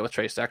have to deal with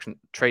Trace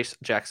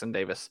Jackson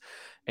Davis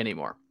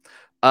anymore.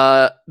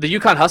 The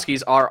UConn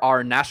Huskies are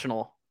our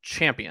national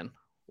champion,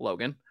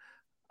 Logan.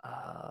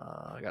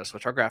 I got to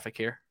switch our graphic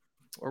here.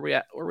 Where we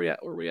at?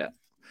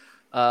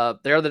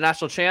 They're the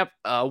national champ.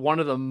 One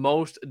of the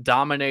most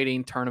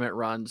dominating tournament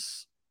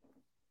runs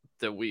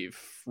that we've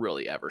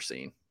really ever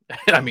seen.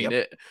 I mean,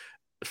 it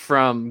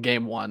from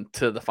game 1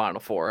 to the Final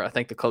Four. I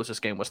think the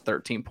closest game was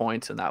 13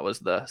 points, and that was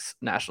the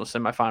national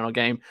semifinal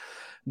game.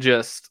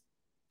 Just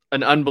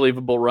an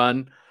unbelievable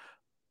run.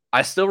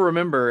 I still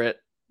remember it.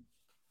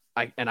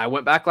 I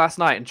went back last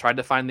night and tried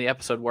to find the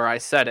episode where I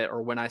said it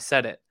or when I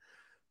said it.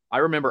 I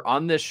remember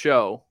on this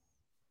show,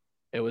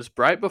 it was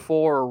right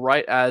before or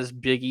right as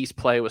Big East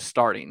play was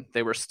starting.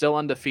 They were still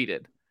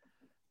undefeated.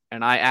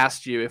 And I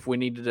asked you if we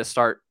needed to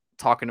start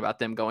talking about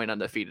them going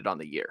undefeated on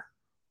the year.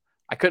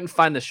 I couldn't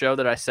find the show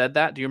that I said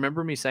that. Do you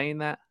remember me saying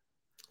that?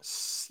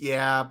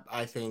 Yeah,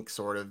 I think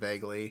sort of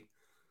vaguely.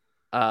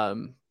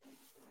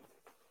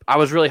 I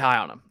was really high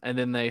on them, and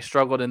then they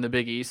struggled in the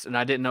Big East, and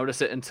I didn't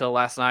notice it until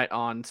last night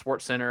on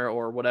SportsCenter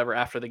or whatever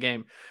after the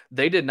game.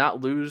 They did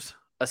not lose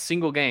a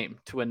single game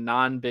to a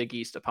non-Big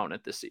East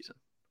opponent this season.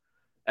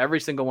 Every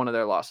single one of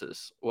their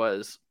losses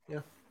was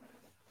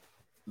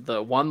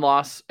the one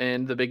loss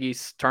in the Big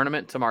East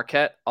tournament to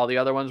Marquette. All the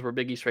other ones were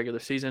Big East regular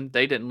season.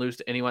 They didn't lose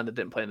to anyone that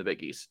didn't play in the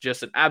Big East.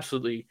 Just an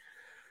absolutely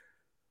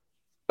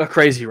a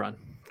crazy run.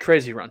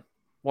 Crazy run.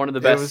 One of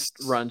the best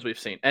runs we've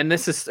seen. And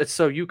it's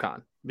so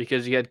UConn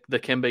because you had the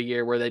Kimba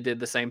year where they did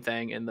the same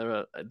thing in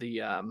the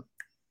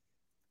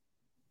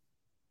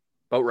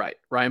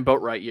Ryan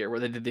Boatwright year where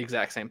they did the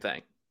exact same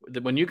thing.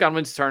 When UConn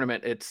wins the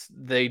tournament,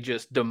 they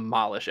just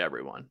demolish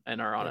everyone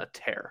and are on a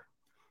tear.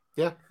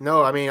 Yeah.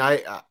 No, I mean,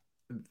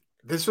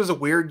 this was a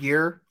weird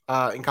year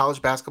in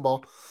college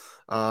basketball.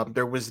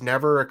 There was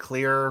never a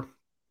clear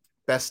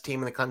best team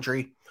in the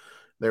country.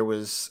 There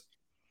was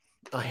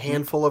a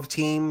handful of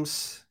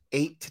teams,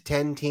 8 to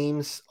 10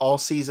 teams all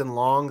season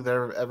long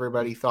that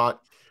everybody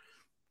thought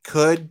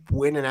could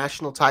win a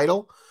national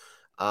title.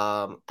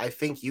 I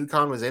think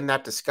UConn was in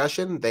that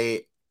discussion.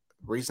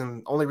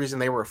 Only reason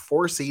they were a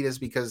 4 seed is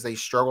because they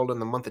struggled in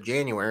the month of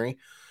January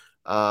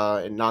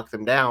and knocked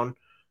them down.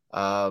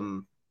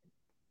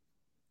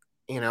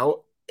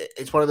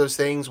 It's one of those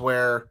things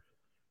where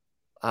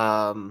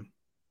the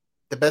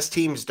best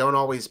teams don't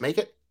always make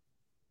it,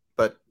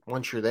 but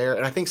once you're there,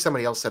 and I think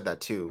somebody else said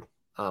that too,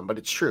 but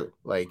it's true.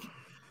 Like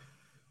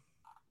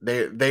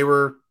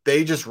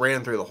they just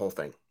ran through the whole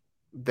thing.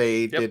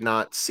 They did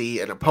not see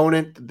an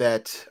opponent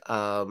that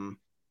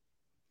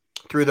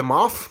threw them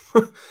off.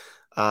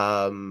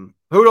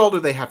 Who all do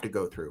they have to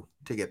go through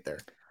to get there?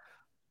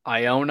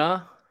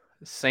 Iona,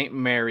 St.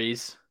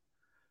 Mary's,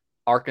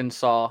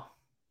 Arkansas,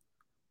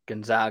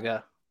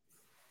 Gonzaga,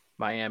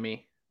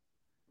 Miami,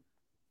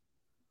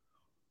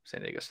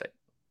 San Diego State.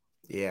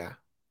 Yeah.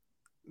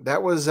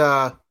 That was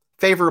a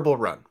favorable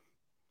run.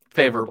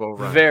 Favorable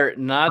run. Very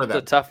not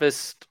the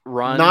toughest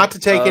run. Not to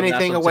take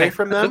anything away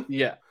from them.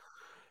 Yeah.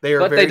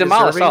 They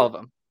demolished all of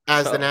them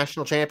as the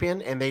national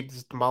champion, and they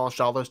just demolished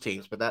all those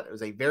teams. But that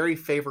was a very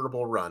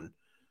favorable run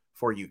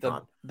for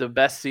UConn. The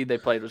best seed they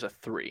played was a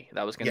 3.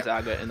 That was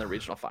Gonzaga in the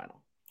regional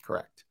final.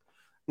 Correct.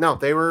 No,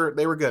 they were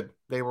good.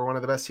 They were one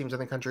of the best teams in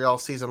the country all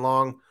season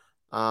long.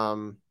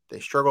 They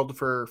struggled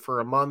for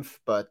a month,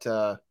 but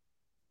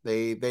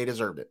they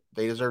deserved it.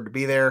 They deserved to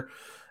be there.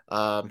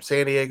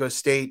 San Diego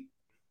State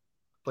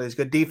plays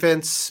good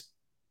defense.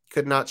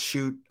 Could not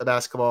shoot a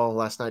basketball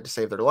last night to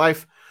save their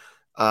life.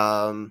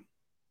 And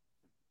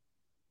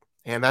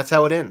that's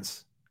how it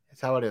ends.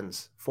 That's how it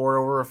ends. 4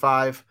 over a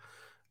 5.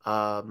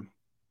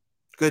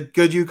 Good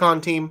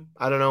UConn team.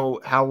 I don't know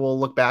how we'll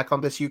look back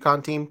on this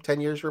UConn team 10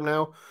 years from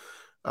now.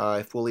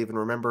 If we'll even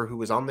remember who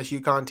was on this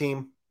UConn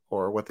team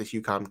or what this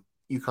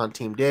UConn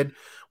team did.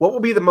 What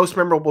will be the most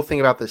memorable thing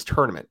about this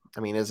tournament?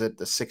 I mean, is it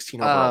the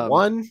 16 over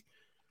 1?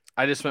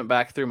 I just went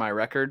back through my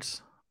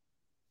records.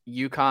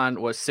 UConn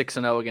was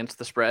 6-0 against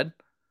the spread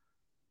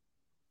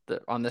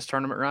on this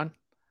tournament run.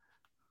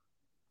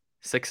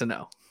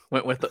 6-0.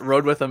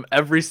 Rode with them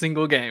every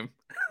single game.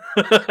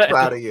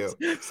 Proud of you.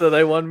 So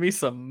they won me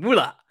some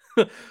moolah.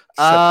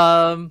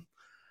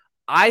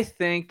 I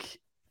think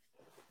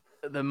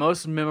the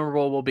most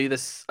memorable will be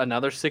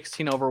another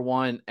 16 over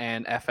 1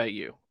 and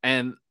FAU,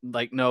 and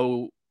like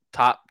no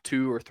top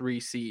 2 or 3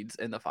 seeds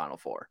in the Final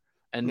Four,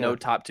 and no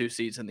top 2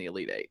 seeds in the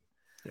Elite 8.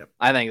 Yep.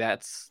 I think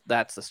that's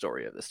the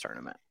story of this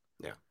tournament.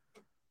 Yeah,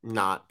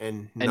 not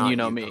you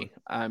know UConn. Me,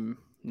 I'm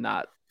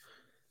not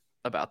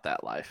about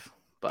that life.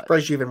 But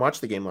surprised you even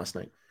watched the game last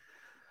night.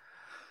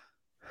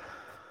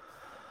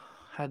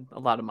 Had a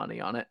lot of money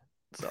on it,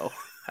 so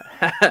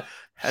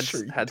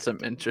had some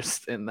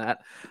interest in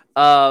that.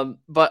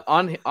 But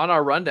on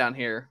our rundown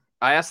here,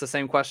 I asked the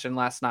same question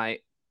last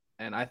night,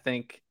 and I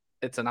think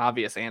it's an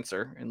obvious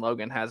answer, and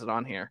Logan has it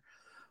on here.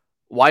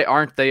 Why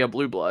aren't they a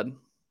blue blood?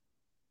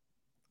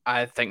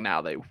 I think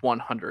now they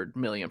 100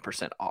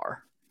 million%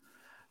 are.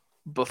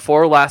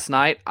 Before last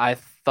night, I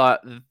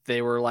thought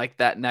they were like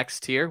that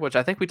next tier, which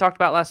I think we talked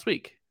about last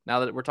week. Now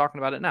that we're talking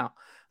about it now,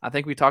 I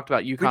think we talked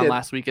about UConn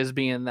last week as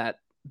being that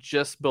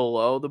just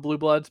below the blue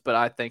bloods, but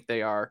I think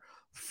they are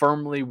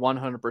firmly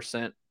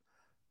 100%.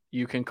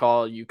 You can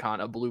call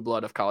UConn a blue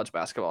blood of college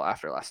basketball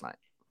after last night.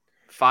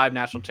 5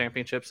 national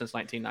championships since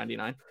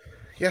 1999.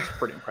 Yeah,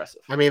 pretty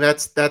impressive. I mean,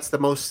 that's the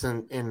most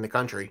in the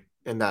country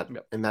in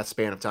that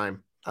span of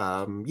time.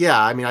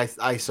 Yeah, I mean,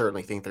 I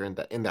certainly think they're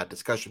in that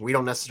discussion. We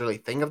don't necessarily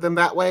think of them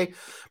that way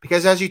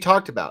because, as you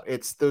talked about,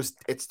 it's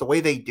the way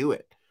they do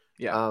it.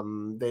 Yeah,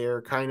 they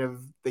kind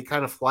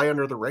of fly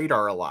under the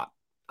radar a lot.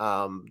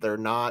 They're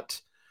not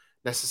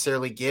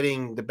necessarily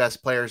getting the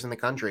best players in the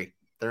country.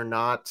 They're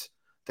not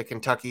the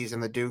Kentuckys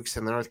and the Dukes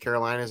and the North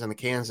Carolinas and the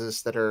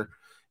Kansas that are,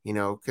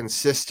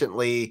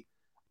 consistently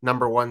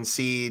number 1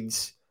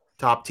 seeds,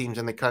 top teams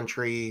in the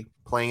country,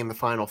 playing in the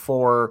Final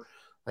Four.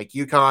 Like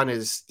UConn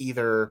is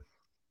either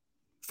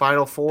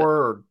Final Four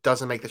or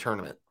doesn't make the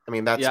tournament. I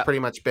mean, that's pretty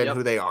much been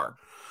who they are.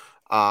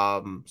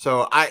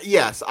 So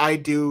I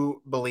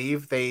do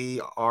believe they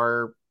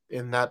are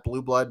in that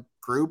blue blood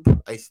group.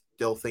 I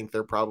still think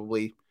they're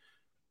probably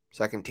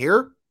second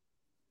tier,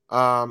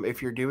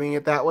 if you're doing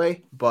it that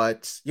way.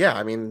 But yeah,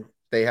 I mean,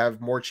 They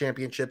have more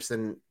championships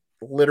than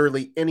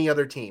literally any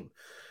other team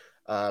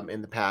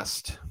in the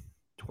past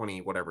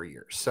 20 whatever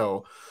years.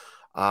 So,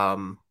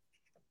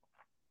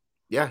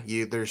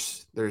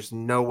 there's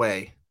no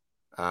way,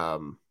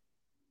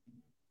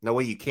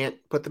 you can't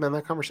put them in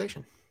that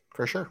conversation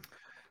for sure.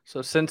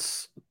 So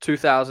since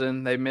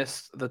 2000, they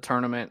missed the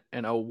tournament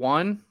in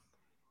 01,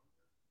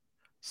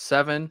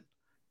 7,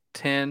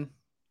 10,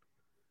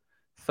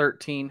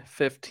 13,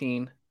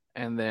 15,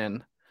 and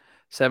then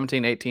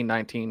 17, 18,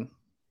 19,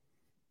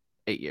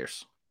 8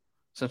 years.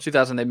 Since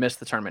 2000, they missed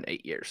the tournament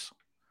 8 years.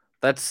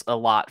 That's a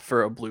lot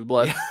for a blue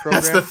blood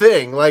program. That's the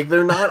thing. Like,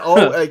 they're not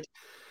all like,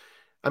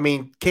 I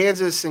mean,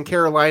 Kansas and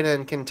Carolina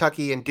and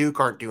Kentucky and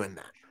Duke aren't doing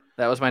that.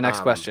 That was my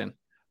next question.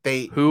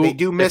 They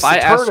do miss the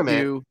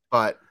tournament,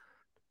 but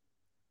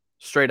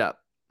straight up,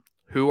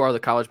 who are the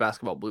college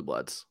basketball blue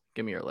bloods?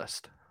 Give me your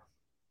list.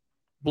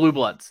 Blue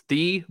bloods.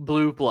 The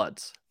blue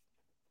bloods.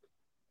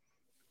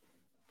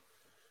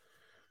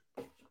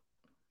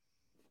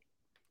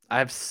 I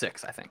have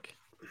 6, I think.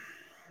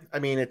 I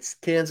mean, it's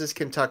Kansas,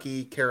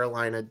 Kentucky,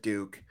 Carolina,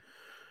 Duke.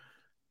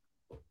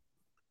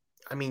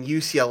 I mean,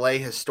 UCLA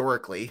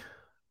historically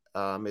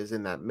is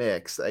in that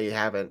mix. They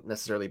haven't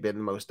necessarily been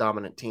the most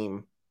dominant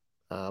team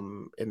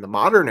in the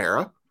modern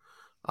era,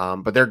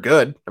 but they're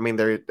good. I mean,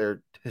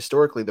 they're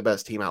historically the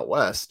best team out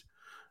west.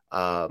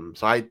 So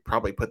I'd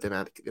probably put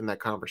them in that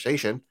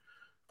conversation.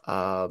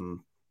 I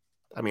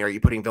mean, are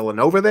you putting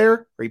Villanova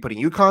there? Are you putting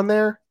UConn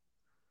there?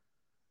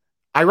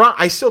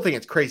 I still think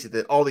it's crazy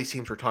that all these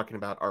teams we're talking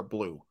about are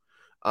blue.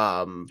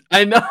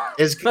 I know.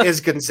 Is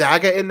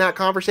Gonzaga in that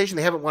conversation?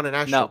 They haven't won a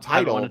national title.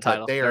 Haven't won a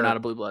title. But they're not a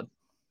blue blood.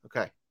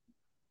 Okay.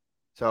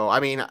 So, I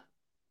mean,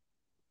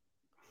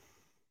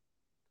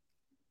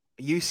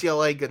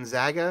 UCLA,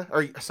 Gonzaga,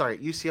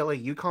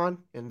 UCLA, UConn,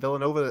 and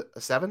Villanova a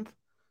 7th?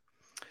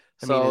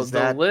 Is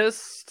that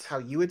list how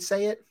you would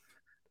say it?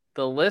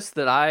 The list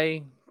that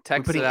I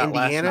texted out last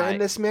night. Indiana in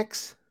this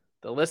mix?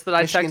 The list that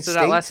Michigan I texted State?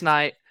 out last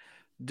night,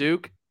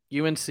 Duke,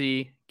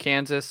 UNC,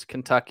 Kansas,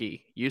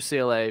 Kentucky,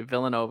 UCLA,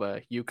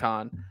 Villanova,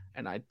 UConn,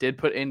 and I did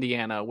put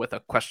Indiana with a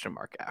question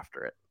mark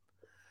after it.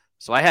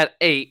 So I had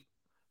 8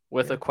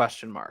 with a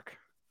question mark.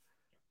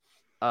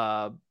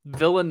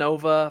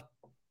 Villanova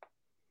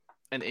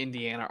and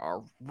Indiana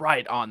are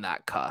right on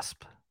that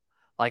cusp.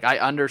 Like, I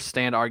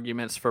understand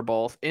arguments for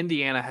both.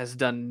 Indiana has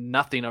done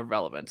nothing of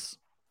relevance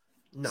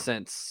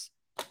since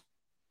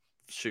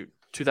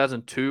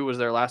 2002 was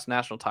their last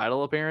national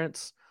title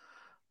appearance.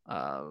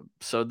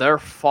 So they're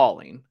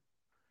falling.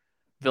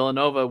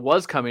 Villanova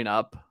was coming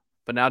up,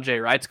 but now Jay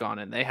Wright's gone,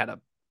 and they had a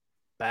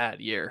bad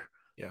year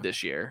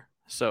this year.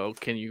 So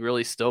can you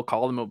really still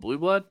call them a blue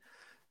blood?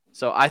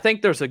 So I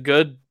think there's a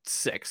good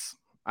 6.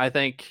 I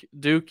think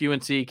Duke,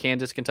 UNC,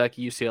 Kansas,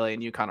 Kentucky, UCLA,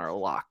 and UConn are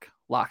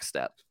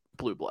lockstep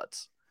blue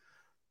bloods.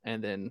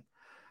 And then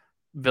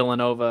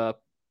Villanova,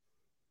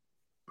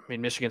 I mean,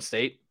 Michigan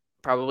State,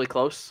 probably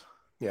close.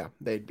 Yeah,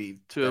 they'd be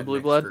to a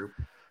blue blood. Group.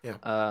 Yeah.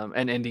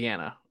 And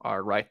Indiana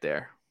are right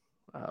there.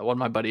 One of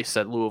my buddies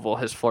said Louisville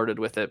has flirted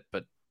with it,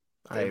 but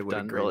they've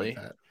done really.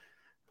 With that.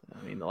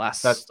 I mean,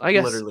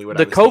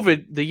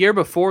 the year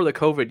before the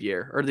COVID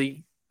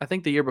year, I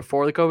think the year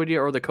before the COVID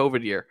year or the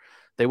COVID year,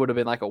 they would have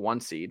been like a 1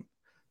 seed.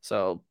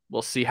 So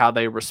we'll see how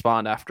they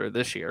respond after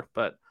this year,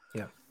 but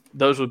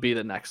those would be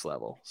the next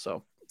level.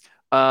 So,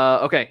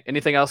 okay.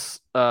 Anything else?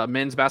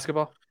 Men's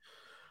basketball?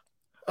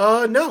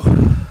 No.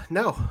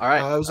 All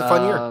right. It was a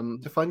fun year.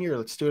 It's a fun year.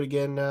 Let's do it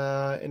again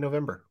in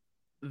November.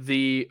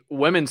 The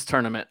women's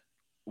tournament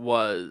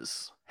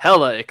was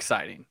hella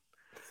exciting.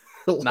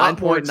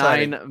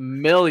 9.9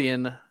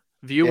 million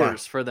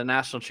viewers for the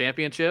national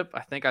championship. I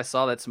think I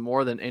saw that's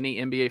more than any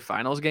NBA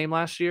Finals game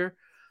last year,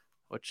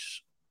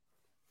 which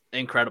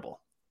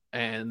incredible.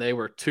 And they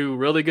were 2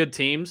 really good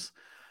teams.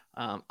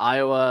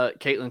 Iowa,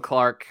 Caitlin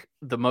Clark,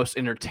 the most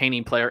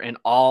entertaining player in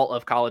all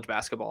of college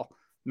basketball,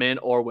 men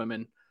or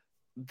women,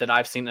 that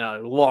I've seen in a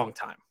long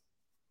time.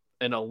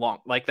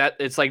 Like that,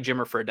 it's like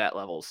Jimmer Fredette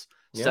levels,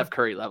 Steph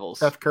Curry levels.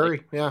 Steph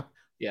Curry, to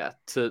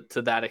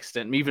that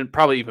extent,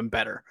 probably even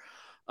better.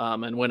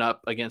 And went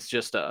up against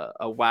just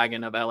a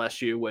wagon of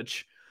LSU,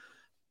 which,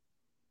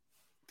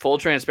 full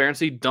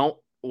transparency, don't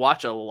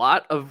watch a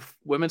lot of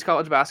women's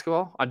college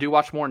basketball. I do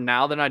watch more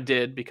now than I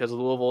did because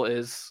Louisville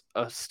is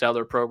a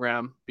stellar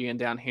program. Being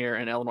down here,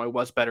 and Illinois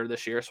was better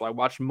this year, so I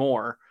watched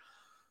more.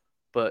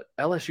 But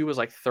LSU was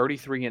like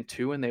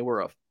 33-2, and they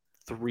were a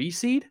 3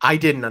 seed. I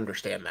didn't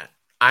understand that.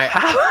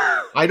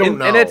 I don't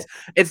know. And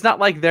it's not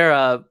like they're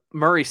a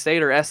Murray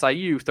State or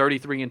SIU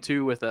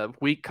 33-2 with a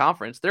weak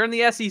conference. They're in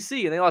the SEC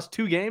and they lost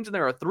 2 games and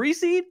they're a 3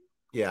 seed.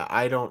 Yeah,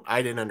 I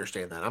didn't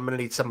understand that. I'm gonna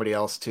need somebody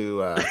else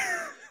to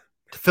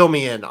fill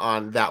me in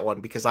on that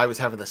one because I was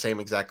having the same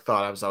exact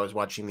thought as I was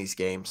watching these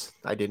games.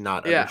 I did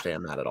not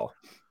understand that at all.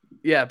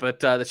 Yeah,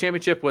 but the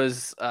championship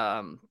was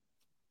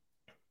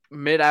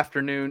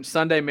mid-afternoon,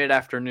 Sunday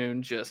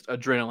mid-afternoon, just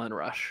adrenaline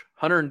rush.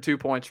 102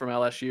 points from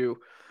LSU.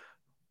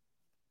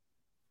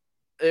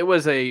 It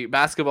was a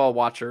basketball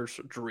watcher's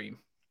dream.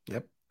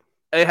 Yep.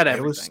 It had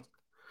everything.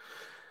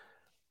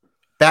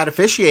 Bad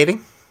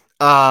officiating.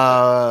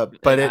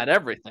 But Had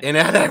everything. It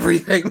had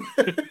everything.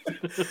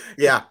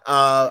 Yeah.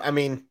 I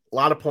mean, a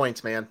lot of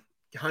points, man.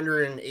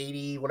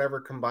 180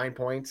 whatever combined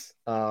points.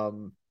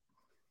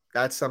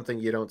 That's something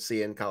you don't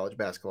see in college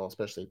basketball,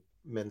 especially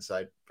men's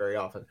side, very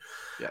often.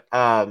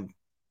 Yeah.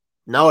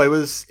 No, it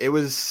was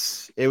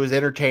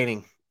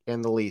entertaining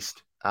in the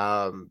least.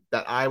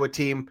 That Iowa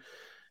team,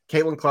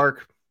 Caitlin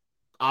Clark,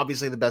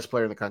 obviously the best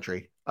player in the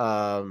country.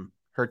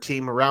 Her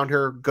team around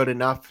her, good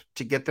enough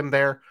to get them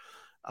there.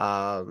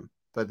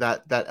 But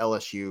that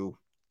LSU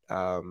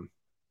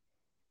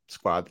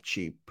squad that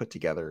she put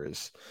together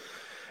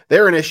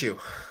they're an issue.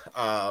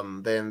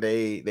 Then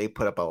they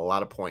put up a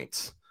lot of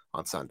points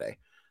on Sunday.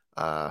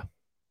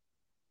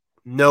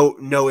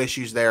 No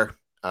issues there.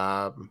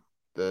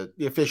 The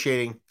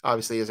officiating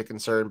obviously is a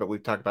concern, but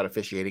we've talked about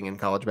officiating in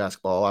college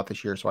basketball a lot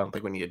this year, so I don't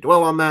think we need to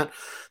dwell on that.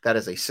 That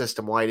is a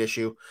system-wide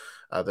issue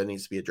that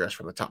needs to be addressed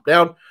from the top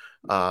down.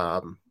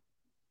 But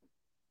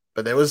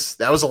that was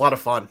a lot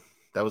of fun.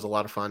 That was a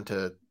lot of fun.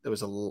 It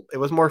was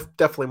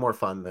definitely more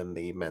fun than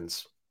the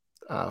men's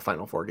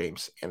Final Four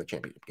games and the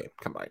championship game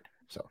combined.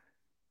 So,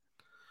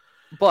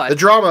 but the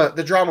drama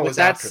was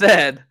that after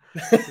said.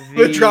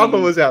 The drama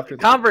was after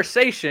the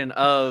conversation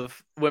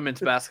of women's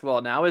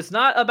basketball now is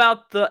not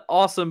about the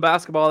awesome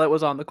basketball that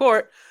was on the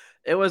court.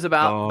 It was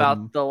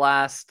about the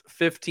last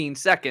 15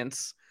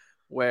 seconds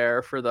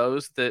where, for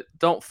those that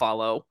don't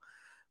follow,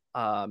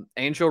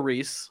 Angel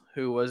Reese,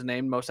 who was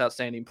named most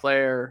outstanding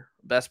player,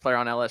 best player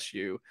on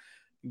LSU,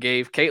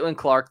 gave Caitlin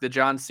Clark the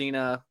John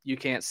Cena, "You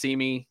can't see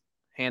me,"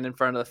 hand in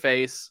front of the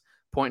face,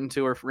 pointing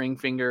to her ring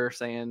finger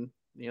saying,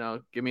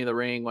 "Give me the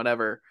ring,"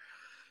 whatever.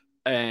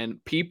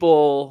 And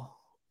people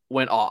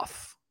went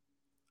off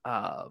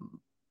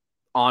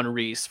on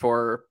Reese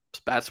for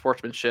bad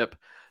sportsmanship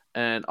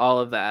and all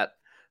of that.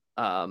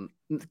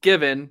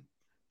 Given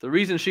the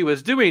reason she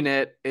was doing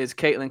it is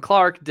Caitlin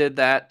Clark did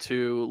that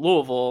to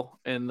Louisville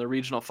in the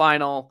regional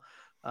final,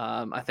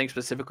 I think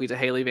specifically to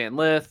Haley Van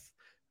Lith.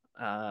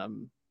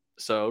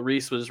 So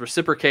Reese was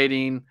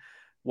reciprocating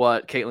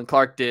what Caitlin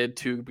Clark did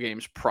 2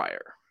 games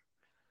prior.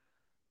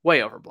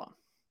 Way overblown.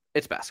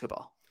 It's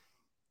basketball.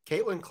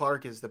 Caitlin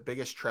Clark is the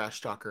biggest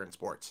trash talker in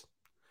sports.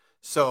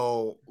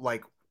 So,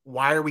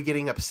 why are we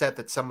getting upset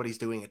that somebody's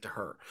doing it to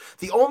her?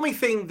 The only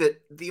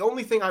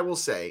thing I will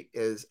say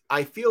is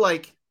I feel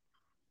like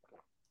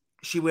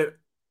she went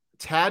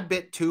tad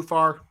bit too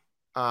far,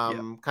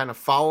 kind of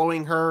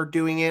following her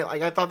doing it.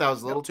 I thought that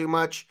was a little too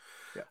much.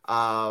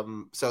 Yeah.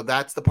 So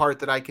that's the part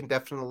that I can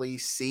definitely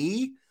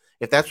see.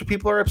 If that's what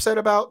people are upset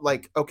about,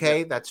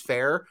 that's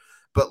fair.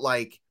 But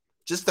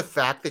just the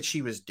fact that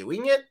she was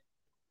doing it,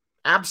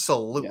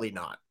 absolutely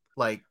not.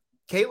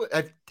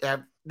 Caitlin,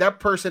 that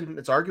person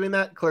that's arguing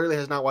that clearly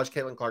has not watched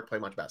Caitlin Clark play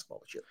much basketball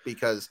this year,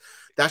 because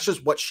that's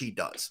just what she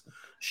does.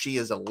 She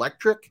is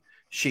electric.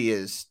 She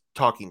is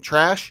talking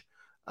trash.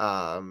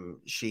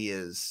 She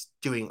is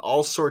doing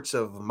all sorts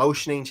of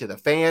motioning to the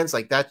fans.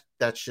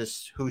 That's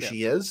just who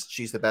she is.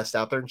 She's the best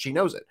out there, and she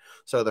knows it.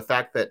 So the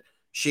fact that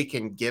she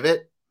can give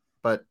it,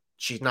 but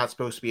she's not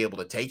supposed to be able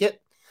to take it,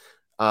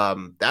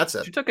 that's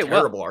a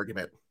terrible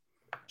argument.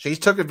 She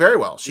took it very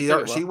well. She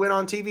went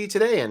on TV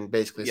today and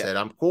basically said,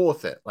 "I'm cool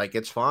with it.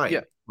 It's fine.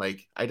 Yeah.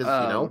 I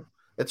just,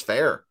 it's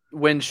fair."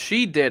 When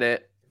she did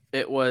it,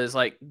 it was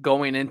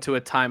going into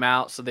a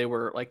timeout. So they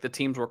were the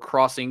teams were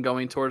crossing,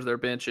 going towards their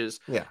benches.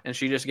 Yeah. And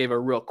she just gave a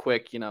real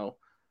quick,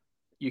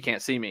 "You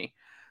can't see me."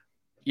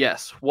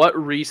 Yes. What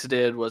Reese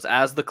did was,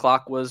 as the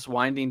clock was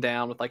winding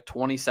down with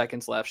 20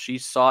 seconds left, she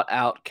sought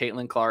out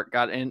Caitlin Clark,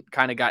 got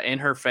in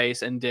her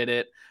face and did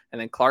it.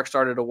 And then Clark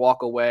started to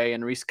walk away,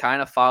 and Reese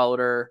kind of followed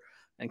her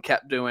and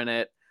kept doing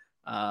it.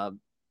 I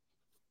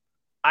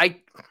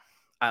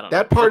don't know.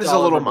 That part is a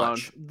little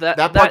much.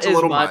 That part's a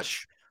little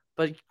much.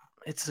 But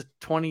it's a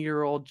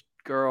 20-year-old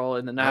girl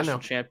in the national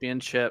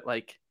championship.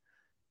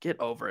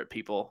 Get over it,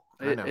 people.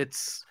 It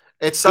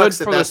sucks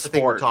that that's the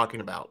thing we're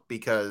talking about,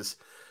 because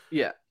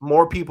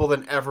more people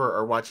than ever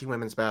are watching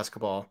women's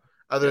basketball.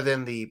 Other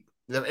than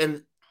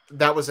and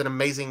that was an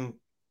amazing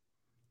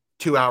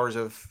 2 hours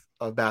of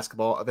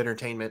basketball, of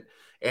entertainment.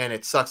 And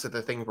it sucks that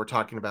the things we're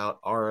talking about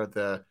are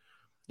the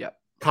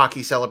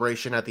cocky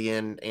celebration at the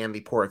end and the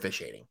poor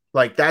officiating.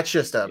 That's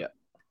just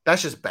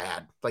that's just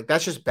bad.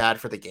 That's just bad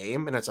for the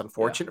game, and it's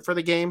unfortunate for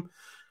the game,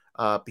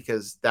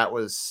 because that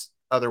was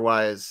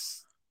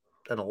otherwise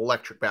an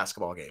electric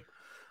basketball game.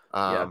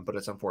 But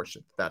it's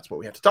unfortunate that's what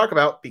we have to talk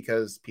about,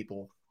 because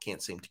people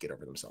can't seem to get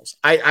over themselves.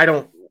 I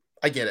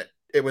get it.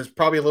 It was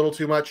probably a little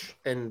too much,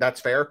 and that's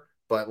fair,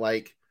 but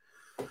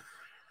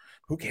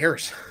who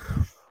cares?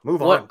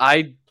 Move on. What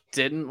I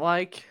didn't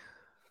like,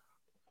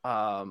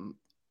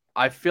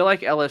 I feel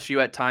like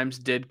LSU at times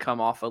did come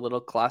off a little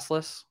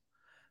classless.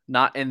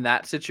 Not in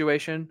that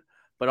situation,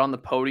 but on the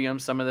podium,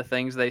 some of the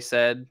things they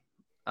said,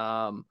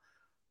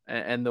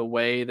 and the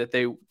way that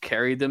they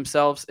carried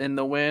themselves in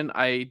the win,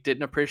 I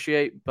didn't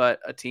appreciate. But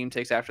a team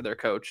takes after their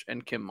coach,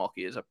 and Kim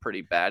Mulkey is a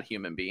pretty bad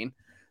human being.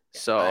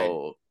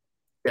 So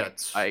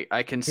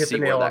I can see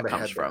where that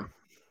comes from.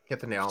 Hit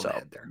the nail on the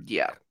head there.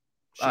 Yeah.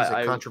 She's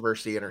a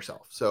controversy in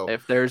herself. So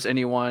if there's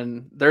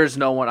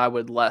no one I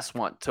would less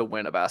want to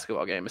win a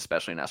basketball game,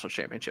 especially a national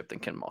championship, than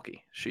Kim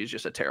Mulkey. She's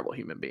just a terrible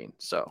human being.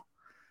 So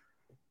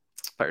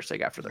players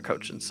take after their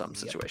coach in some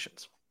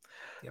situations.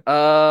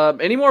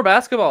 Yep. Any more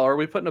basketball, or are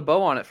we putting a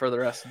bow on it for the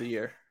rest of the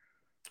year?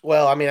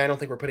 Well, I mean, I don't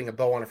think we're putting a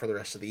bow on it for the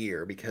rest of the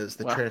year because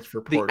the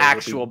transfer portal, the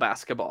actual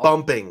basketball,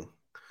 bumping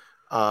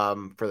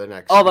for the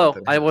next. Although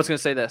I was going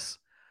to say this,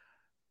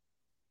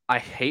 I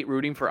hate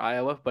rooting for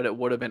Iowa, but it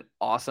would have been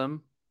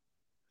awesome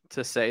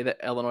to say that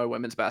Illinois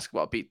women's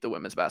basketball beat the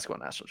women's basketball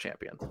national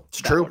champion.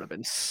 It's true. That would have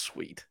been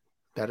sweet.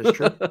 That is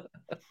true.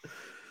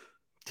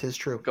 Tis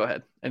true. Go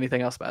ahead.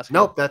 Anything else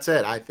basketball? Nope, that's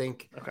it. I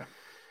think. Okay.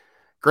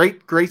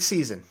 Great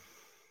season.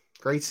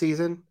 Great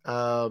season.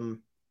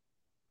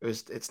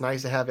 It's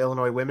nice to have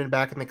Illinois women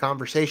back in the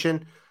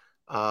conversation.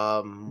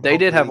 They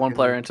did have one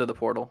player into the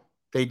portal.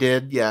 They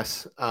did,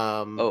 yes.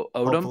 Odom,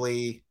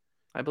 hopefully,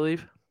 I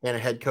believe, and a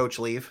head coach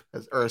leave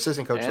or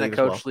assistant coach and leave a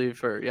coach as well. leave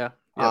for Yep.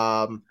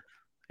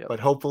 But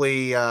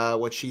hopefully,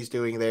 what she's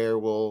doing there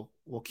will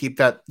keep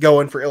that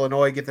going for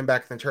Illinois, get them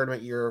back in the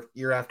tournament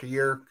year after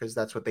year because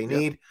that's what they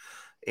need.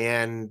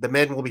 And the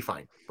men will be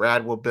fine.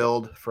 Brad will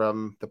build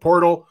from the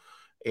portal,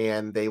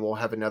 and they will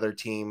have another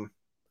team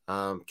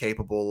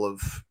capable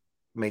of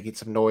making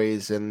some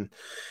noise in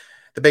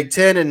the Big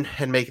Ten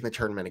and making the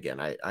tournament again.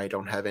 I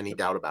don't have any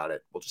doubt about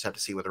it. We'll just have to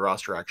see what the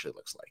roster actually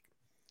looks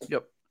like.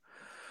 Yep.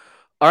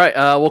 All right.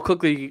 We'll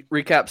quickly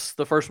recap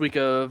the first week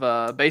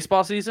of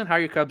baseball season. How are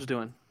your Cubs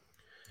doing?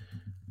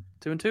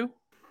 2-2?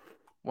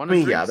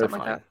 1-3? Yeah, they're fine.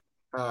 Like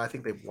I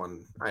think they've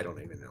won. I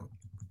don't even know.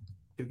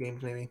 2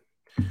 games maybe.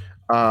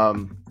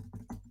 Dansby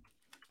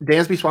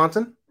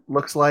Swanson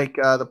looks like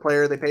the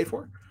player they paid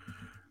for.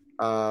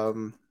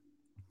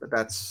 But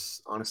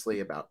that's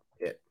honestly about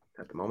it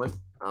at the moment.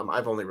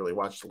 I've only really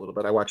watched a little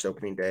bit. I watched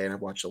opening day and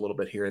I've watched a little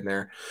bit here and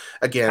there.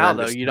 Again,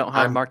 you don't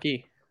have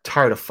Marquee.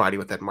 Tired of fighting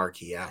with that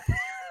Marquee app.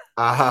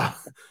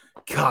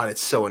 God,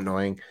 it's so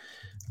annoying.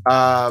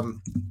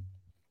 I'm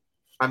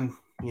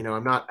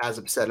not as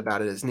upset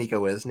about it as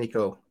Nico is.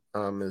 Nico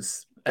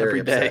is very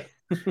upset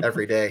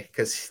every day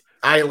because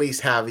I at least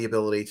have the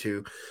ability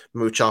to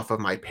mooch off of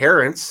my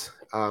parents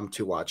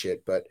to watch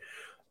it. But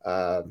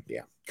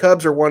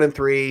Cubs are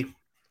 1-3.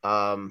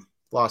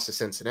 Lost to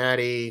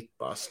Cincinnati,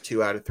 lost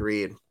 2 out of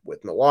 3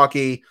 with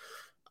Milwaukee.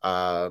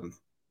 It's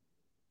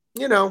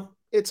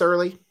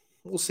early.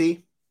 We'll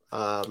see.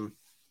 Top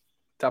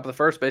of the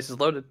first, bases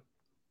loaded.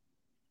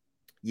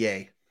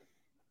 Yay.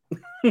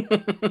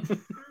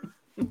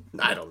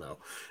 I don't know.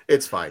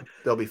 It's fine.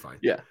 They'll be fine.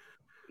 Yeah.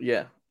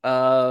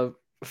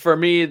 For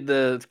me,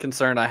 the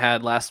concern I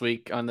had last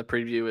week on the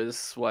preview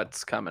is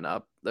what's coming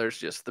up. There's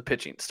just the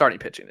pitching. Starting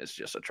pitching is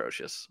just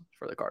atrocious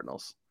for the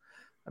Cardinals.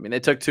 I mean,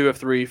 they took 2 of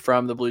 3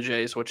 from the Blue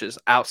Jays, which is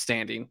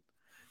outstanding.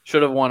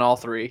 Should have won all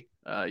 3.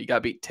 You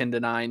got beat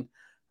 10-9.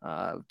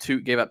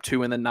 Gave up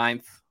 2 in the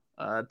 9th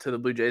to the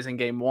Blue Jays in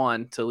Game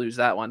 1 to lose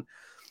that one,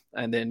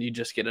 and then you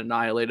just get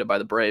annihilated by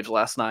the Braves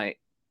last night.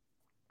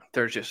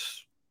 There's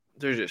just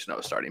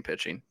no starting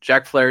pitching.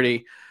 Jack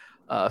Flaherty,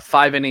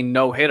 5-inning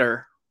no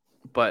hitter,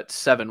 but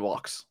 7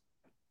 walks.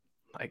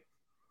 Like,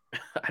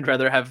 I'd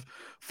rather have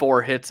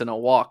 4 hits and a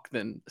walk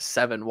than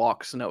 7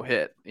 walks no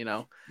hit.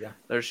 Yeah.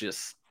 There's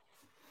just.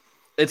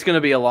 It's going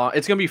to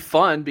be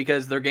fun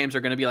because their games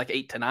are going to be like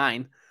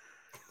 8-9.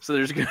 So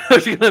there's going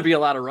to be a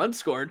lot of runs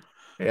scored.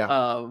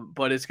 Yeah.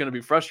 But it's going to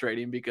be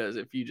frustrating because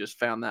if you just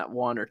found that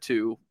 1 or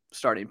 2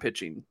 starting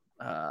pitching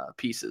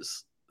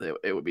pieces,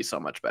 it would be so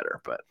much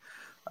better. But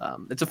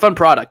it's a fun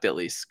product at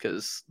least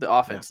because the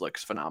offense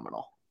looks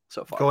phenomenal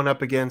so far. Going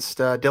up against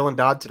Dylan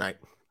Dodd tonight.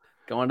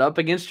 Going up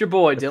against your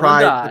boy,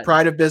 Dylan Dodd. The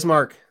pride of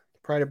Bismarck.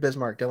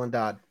 Dylan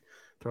Dodd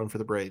throwing for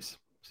the Braves.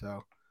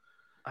 So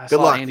I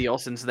saw Andy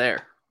Olson's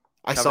there.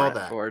 I saw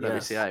that for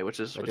WCI,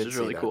 which is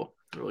really cool.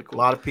 Really cool. A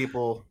lot of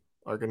people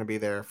are going to be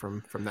there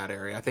from that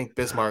area. I think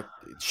Bismarck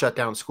shut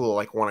down school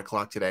like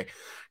 1:00 today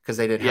because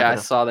they didn't. I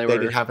saw they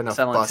didn't have enough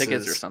selling buses.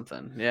 Tickets or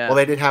something. Yeah. Well,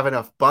 they didn't have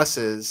enough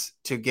buses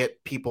to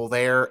get people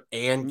there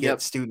and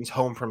get students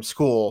home from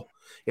school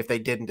if they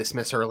didn't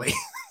dismiss early.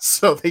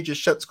 So they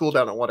just shut school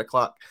down at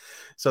 1:00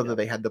 so that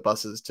they had the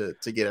buses to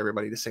get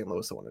everybody to St.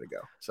 Louis that wanted to go.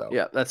 So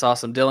that's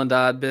awesome. Dylan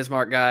Dodd,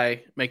 Bismarck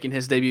guy, making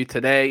his debut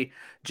today.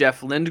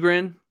 Jeff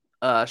Lindgren,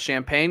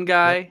 Champaign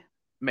guy,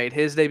 made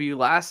his debut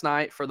last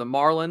night for the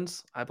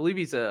Marlins. I believe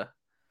he's I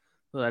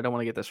don't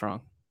want to get this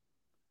wrong.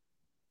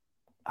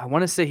 I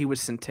want to say he was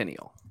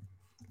Centennial.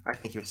 I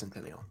think he was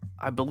Centennial.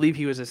 I believe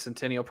he was a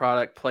Centennial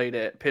product,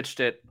 pitched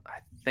it, I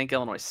think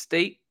Illinois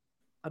State,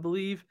 I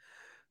believe.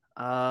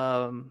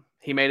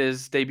 He made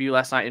his debut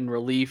last night in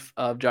relief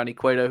of Johnny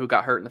Cueto, who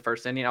got hurt in the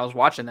first inning. I was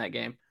watching that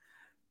game,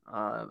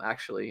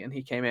 actually, and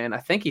he came in. I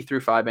think he threw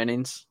 5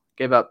 innings,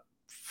 gave up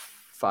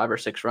 5 or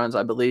 6 runs,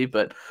 I believe,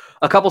 but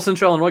a couple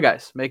Central Illinois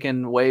guys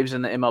making waves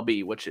in the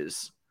MLB, which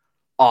is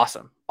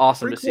awesome.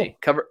 Awesome Pretty to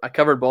cool. see. I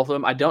covered both of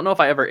them. I don't know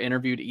if I ever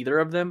interviewed either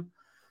of them,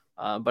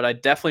 but I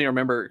definitely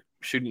remember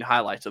shooting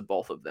highlights of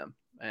both of them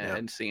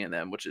and seeing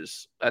them,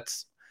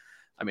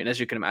 as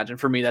you can imagine,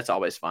 for me, that's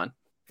always fun.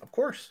 Of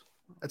course.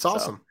 That's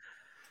awesome.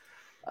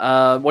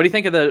 What do you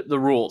think of the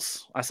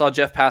rules? I saw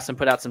Jeff Passan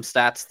put out some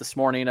stats this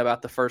morning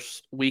about the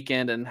first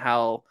weekend and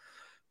how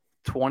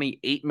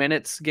 28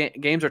 minutes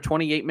games are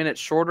 28 minutes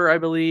shorter, I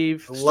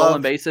believe.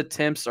 Stolen base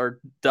attempts are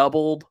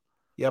doubled.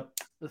 Yep.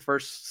 The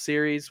first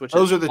series, which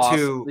those is are the awesome.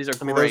 two. These are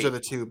great. Those are the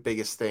two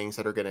biggest things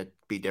that are going to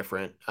be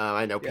different.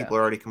 I know people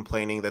are already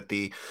complaining that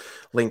the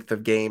length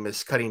of game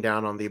is cutting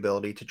down on the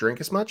ability to drink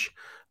as much.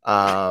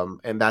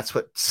 And that's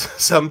what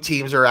some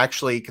teams are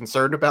actually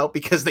concerned about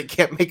because they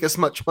can't make as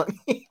much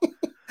money.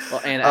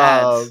 Well, and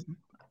ads.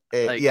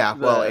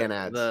 And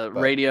ads. The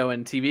radio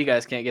and TV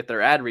guys can't get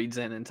their ad reads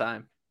in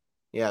time.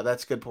 Yeah,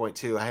 that's a good point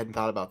too. I hadn't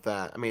thought about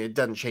that. I mean, it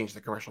doesn't change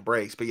the commercial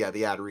breaks, but yeah,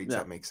 the ad reads,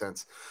 that makes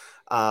sense.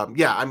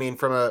 I mean,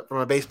 from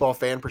a baseball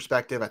fan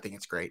perspective, I think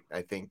it's great.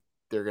 I think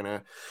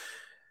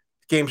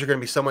games are gonna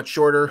be so much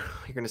shorter.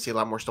 You're gonna see a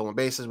lot more stolen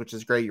bases, which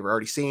is great. You're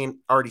already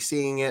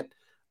seeing it.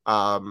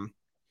 I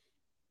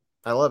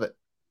love it.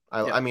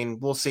 I mean,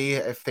 we'll see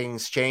if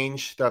things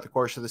change throughout the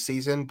course of the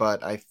season,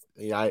 but I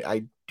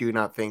do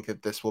not think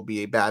that this will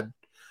be a bad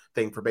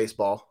thing for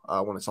baseball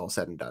when it's all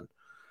said and done.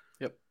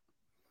 Yep.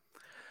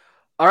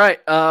 All right.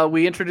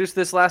 We introduced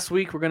this last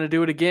week. We're going to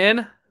do it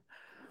again.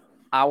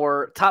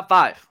 Our top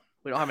 5.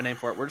 We don't have a name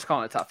for it. We're just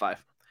calling it top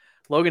 5.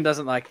 Logan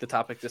doesn't like the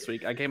topic this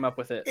week. I came up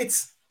with it.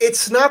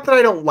 It's not that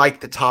I don't like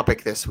the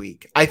topic this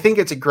week. I think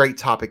it's a great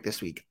topic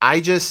this week.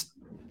 I just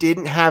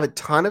didn't have a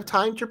ton of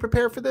time to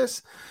prepare for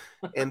this.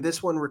 And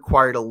this one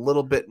required a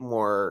little bit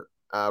more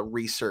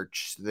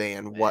research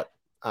than what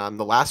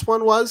the last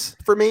one was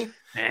for me.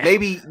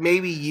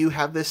 Maybe you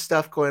have this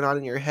stuff going on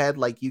in your head,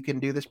 like you can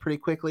do this pretty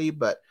quickly.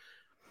 But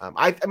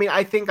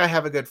I think I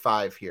have a good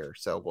 5 here,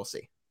 so we'll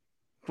see.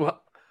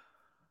 Well,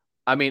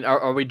 I mean,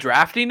 are we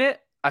drafting it?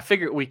 I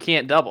figure we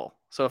can't double.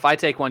 So if I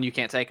take one, you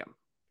can't take them.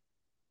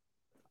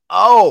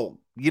 Oh,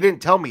 you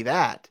didn't tell me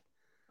that.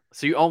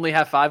 So you only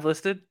have 5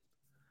 listed?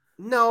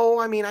 No,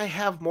 I mean, I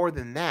have more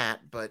than that,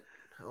 but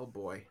oh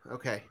boy.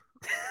 Okay.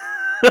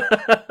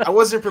 I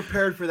wasn't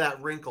prepared for that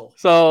wrinkle.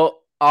 So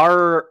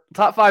our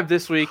top 5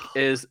 this week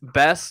is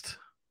best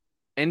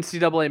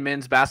NCAA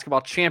men's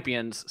basketball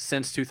champions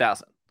since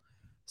 2000.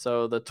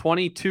 So the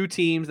 22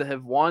 teams that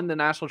have won the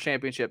national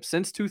championship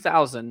since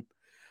 2000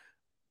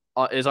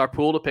 is our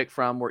pool to pick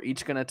from. We're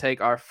each going to take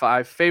our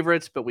 5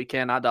 favorites, but we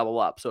cannot double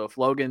up. So if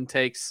Logan were to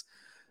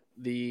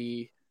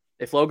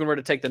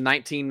take the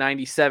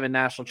 1997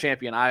 national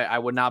champion, I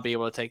would not be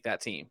able to take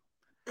that team.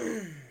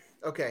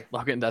 Okay.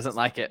 Logan doesn't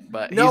like it,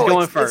 but he's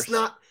going first.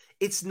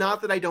 It's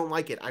not that I don't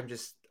like it. I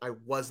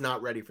was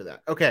not ready for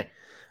that. Okay.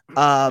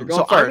 So I'm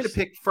going to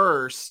pick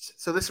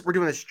first. So we're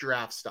doing this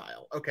draft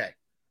style. Okay.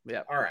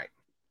 Yeah. All right.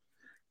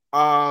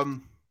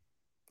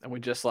 And we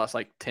just lost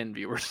like 10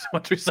 viewers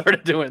once we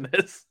started doing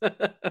this.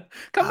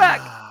 Come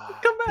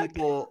back.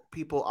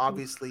 People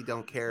obviously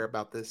don't care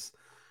about this.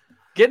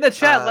 Get in the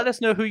chat. Let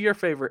us know who your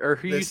favorite or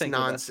who you think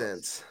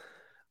nonsense.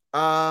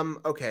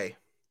 Okay.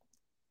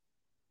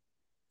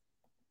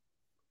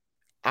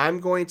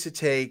 I'm going to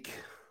take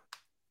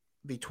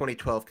the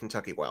 2012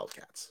 Kentucky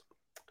Wildcats.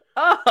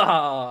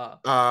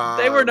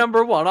 They were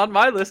number 1 on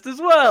my list as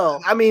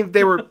well. I mean,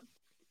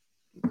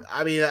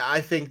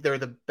 I think they're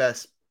the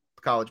best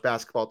college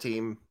basketball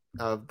team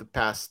of the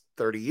past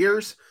 30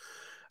 years.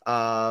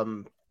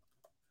 Did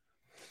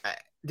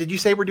you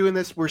say we're doing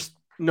this? We're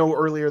no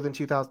earlier than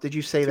 2000. Did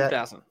you say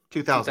 2000. that?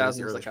 2000 is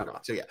the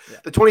earliest. So yeah,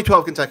 the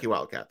 2012 Kentucky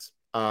Wildcats,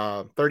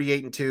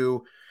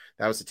 38-2.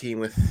 That was a team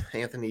with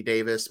Anthony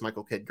Davis,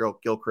 Michael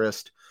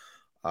Kidd-Gilchrist,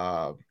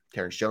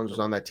 Terrence Jones was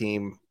on that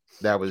team.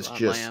 That was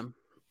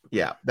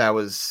that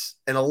was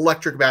an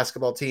electric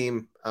basketball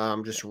team.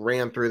 Just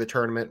ran through the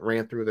tournament,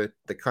 ran through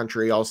the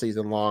country all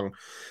season long.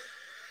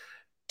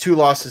 2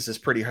 losses is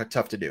pretty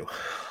tough to do.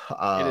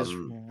 It is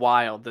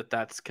wild that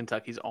that's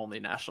Kentucky's only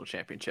national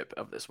championship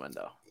of this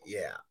window.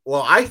 Yeah.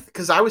 Well,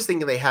 because I was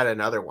thinking they had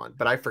another one,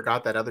 but I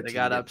forgot that other team. They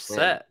got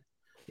upset.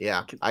 Win.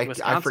 Yeah.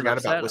 I forgot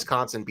about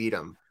Wisconsin beat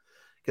them.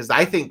 Because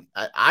I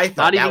thought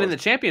not even in the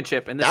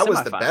championship. In the that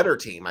was the better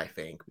team, I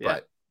think.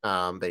 Yeah.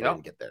 But they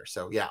didn't get there.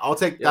 So yeah, I'll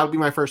take that would be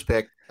my first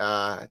pick.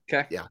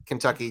 Okay. Yeah,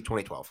 Kentucky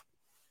 2012.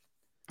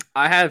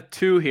 I have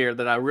 2 here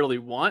that I really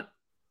want.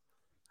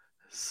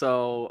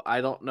 So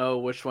I don't know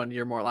which one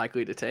you're more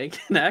likely to take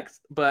next,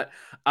 but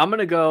I'm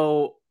gonna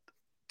go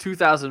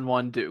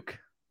 2001 Duke.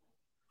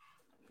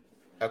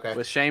 Okay.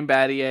 With Shane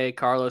Battier,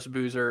 Carlos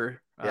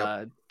Boozer,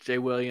 Jay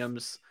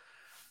Williams.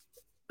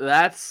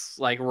 That's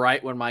like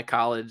right when my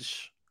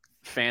college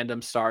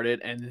fandom started,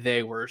 and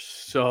they were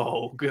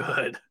so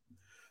good.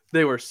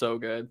 They were so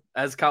good.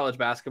 As a college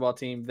basketball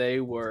team, they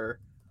were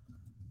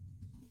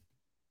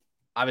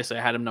obviously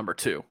I had them number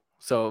 2.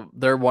 So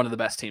they're one of the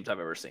best teams I've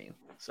ever seen.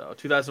 So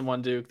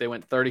 2001 Duke, they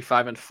went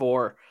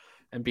 35-4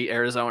 and beat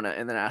Arizona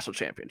in the national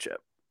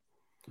championship.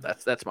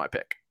 That's my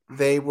pick.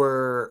 They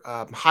were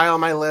high on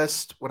my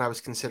list when I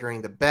was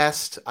considering the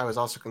best. I was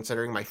also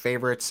considering my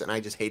favorites, and I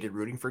just hated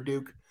rooting for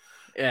Duke.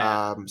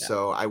 Yeah.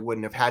 So I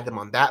wouldn't have had them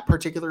on that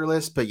particular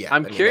list, but yeah.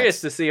 I'm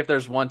curious to see if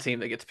there's one team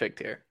that gets picked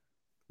here.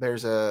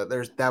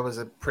 That was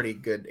a pretty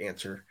good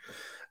answer.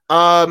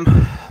 All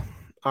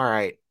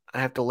right. I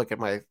have to look at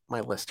my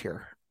list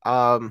here.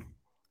 I'm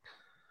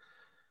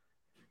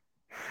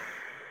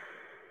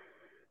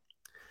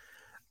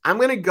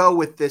going to go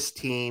with this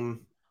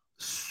team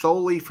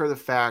solely for the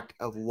fact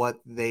of what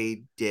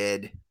they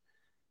did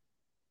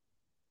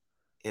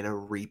in a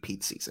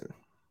repeat season.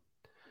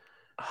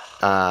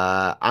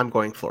 I'm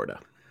going Florida.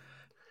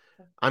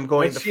 I'm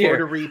going the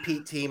Florida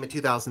repeat team in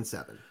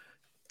 2007.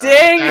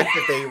 Dang! The fact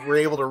that they were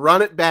able to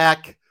run it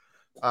back,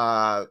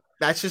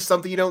 that's just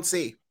something you don't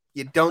see.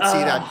 You don't see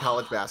that in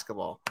college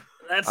basketball.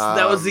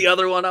 That was the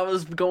other one I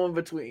was going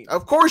between.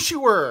 Of course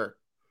you were.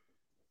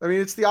 I mean,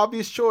 it's the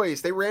obvious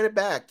choice. They ran it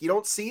back. You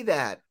don't see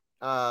that.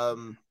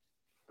 Brewer,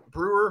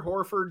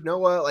 Horford,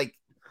 Noah, like,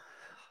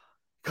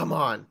 come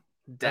on.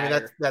 Dagger. I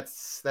mean,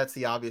 that's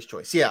the obvious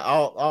choice. Yeah,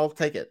 I'll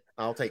take it.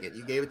 I'll take it.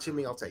 You gave it to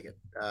me. I'll take it.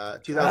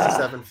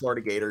 2007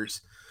 Florida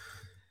Gators.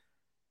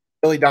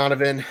 Billy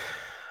Donovan,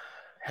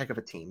 heck of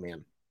a team,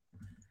 man.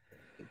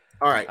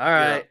 All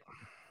right.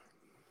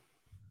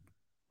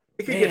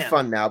 It could get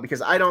fun now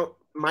because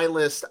my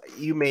list,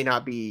 you may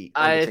not be.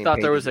 I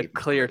thought there was a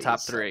clear top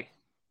three.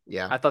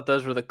 Yeah. I thought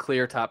those were the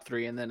clear top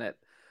three, and then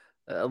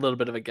a little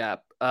bit of a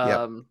gap.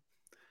 I'm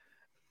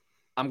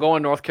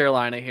going North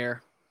Carolina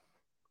here.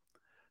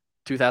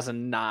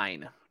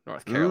 2009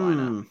 North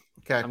Carolina.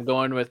 Okay. I'm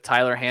going with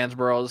Tyler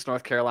Hansborough's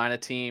North Carolina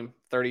team,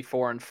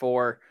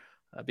 34-4.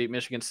 Beat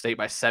Michigan State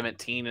by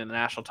 17 in the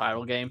national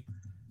title game.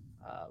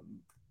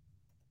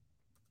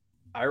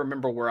 I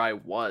remember where I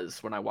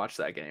was when I watched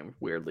that game,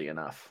 weirdly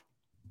enough.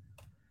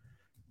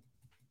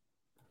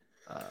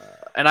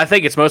 And I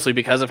think it's mostly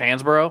because of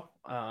Hansborough.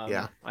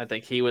 I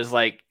think he was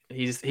like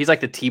he's like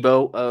the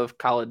Tebow of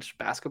college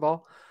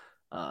basketball.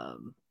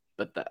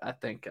 But I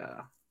think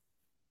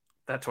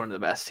that's one of the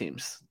best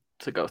teams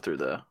to go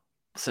through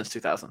since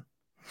 2000.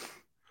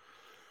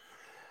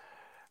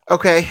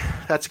 Okay,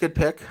 that's a good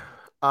pick.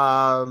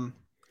 I'm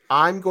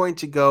going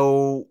to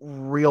go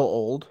real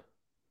old.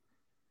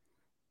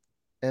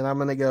 And I'm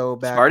going to go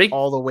back Sparty?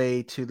 all the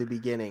way to the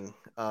beginning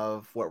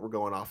of what we're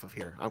going off of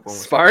here. I'm going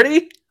with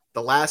Sparty?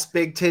 The last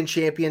Big Ten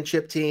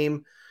championship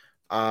team,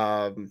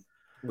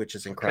 which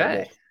is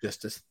incredible.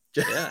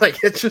 Okay.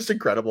 Like, it's just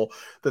incredible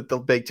that the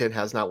Big Ten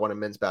has not won a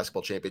men's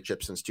basketball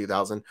championship since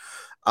 2000.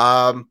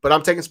 But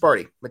I'm taking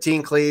Sparty.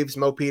 Mateen Cleaves,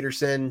 Mo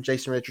Peterson,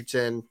 Jason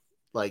Richardson.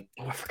 Like,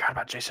 I forgot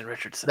about Jason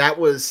Richardson. That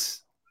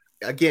was,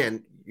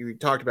 again, you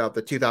talked about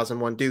the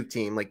 2001 Duke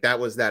team. Like, that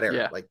was that era.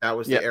 Yeah. Like, that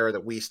was the era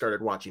that we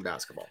started watching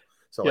basketball.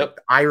 So like,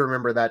 I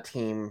remember that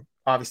team.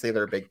 Obviously,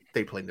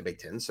 they played in the Big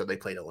Ten, so they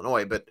played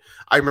Illinois, but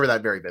I remember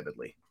that very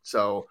vividly.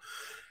 So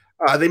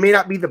they may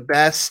not be the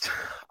best,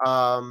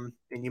 and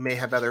you may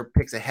have other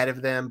picks ahead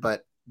of them,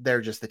 but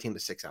they're just the team that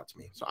sticks out to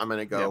me. So I'm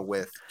going to go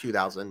with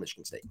 2000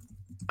 Michigan State.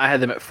 I had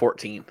them at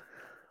 14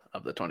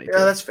 of the 22.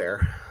 Yeah, that's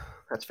fair.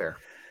 That's fair.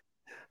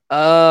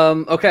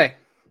 Okay.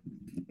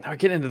 Now we're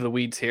getting into the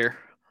weeds here.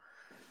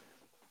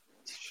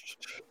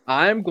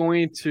 I'm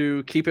going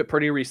to keep it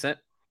pretty recent.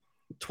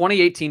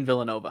 2018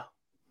 Villanova.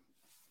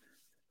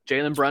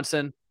 Jalen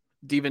Brunson,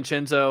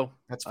 DiVincenzo,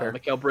 that's fair.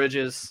 Mikal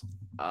Bridges.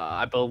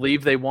 I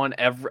believe they won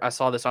I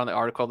saw this on the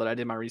article that I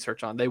did my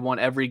research on. They won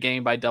every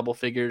game by double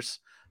figures,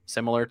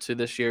 similar to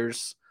this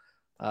year's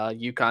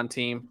UConn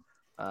team.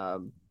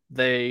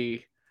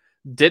 They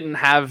didn't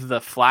have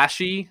the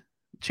flashy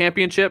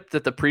championship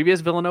that the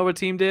previous Villanova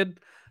team did,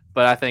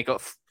 but I think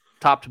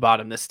top to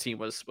bottom, this team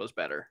was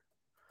better.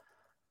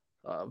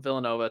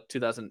 Villanova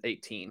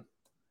 2018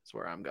 is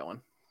where I'm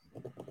going.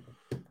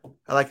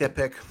 I like that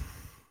pick.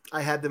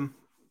 I had them.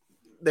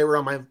 They were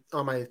on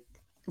my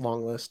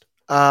long list.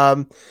 Okay.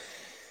 I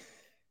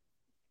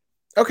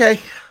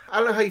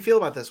don't know how you feel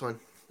about this one.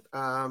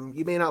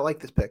 You may not like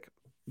this pick,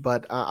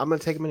 but I'm going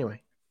to take them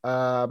anyway.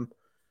 I'm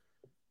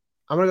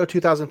going to go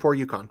 2004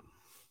 UConn.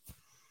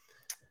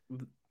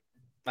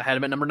 I had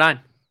him at number 9.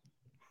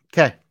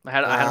 Okay. I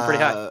had him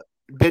pretty high.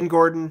 Ben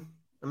Gordon,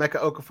 Emeka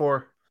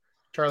Okafor,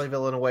 Charlie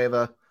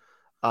Villanueva.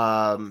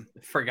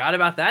 Forgot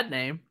about that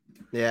name.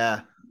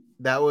 Yeah.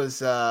 That was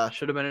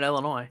should have been in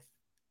Illinois.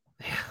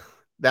 Yeah,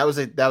 that was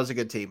a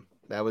good team.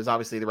 That was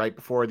obviously right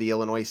before the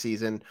Illinois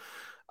season.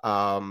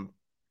 That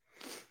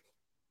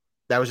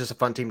was just a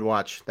fun team to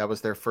watch. That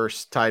was their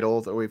first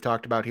title that we've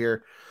talked about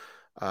here.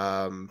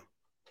 That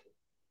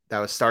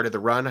was started the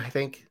run, I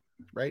think,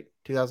 right?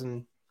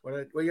 2000.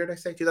 What year did I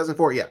say?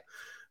 2004. Yeah.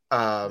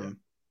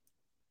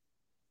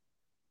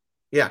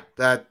 Yeah.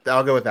 That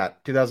I'll go with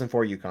that.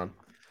 2004 UConn,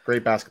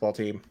 great basketball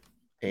team,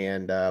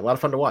 and a lot of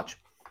fun to watch.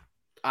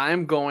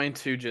 I'm going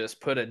to just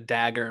put a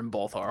dagger in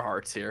both our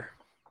hearts here.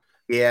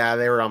 Yeah,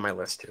 they were on my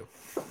list too.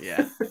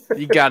 Yeah,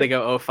 you got to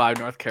go 05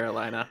 North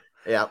Carolina.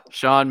 Yeah,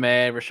 Sean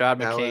May, Rashad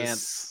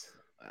McCants.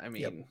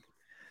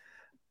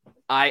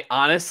 I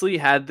honestly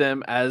had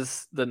them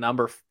as the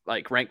number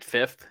ranked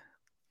 5th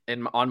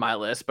on my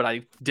list, but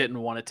I didn't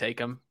want to take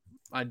them.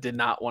 I did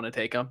not want to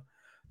take them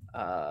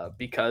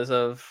because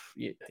of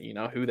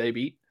who they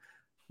beat,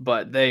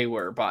 but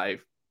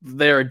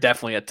they're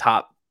definitely a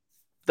top.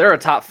 They're a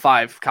top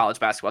 5 college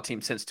basketball team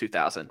since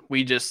 2000.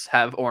 We just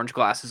have orange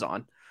glasses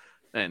on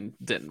and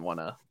didn't want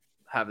to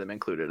have them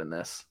included in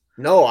this.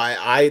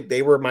 No,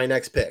 they were my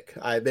next pick.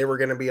 They were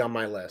going to be on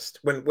my list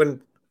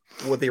when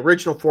with the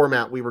original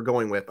format we were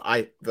going with.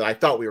 I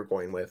thought we were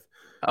going with.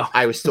 Oh,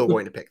 I was still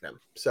going to pick them.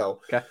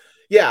 So, okay.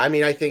 yeah, I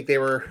mean, I think they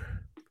were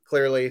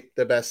clearly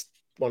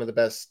one of the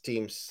best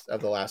teams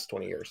of the last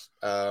 20 years.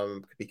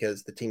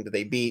 Because the team that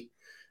they beat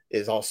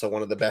is also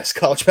one of the best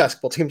college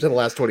basketball teams in the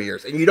last 20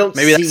 years, and you don't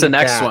Maybe see that's the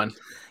next that. one.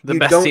 The You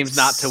best don't teams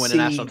not to win a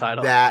national see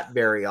title. that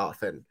very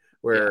often,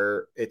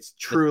 where it's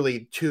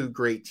truly two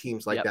great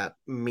teams like Yep. that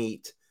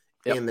meet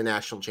Yep. in the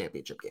national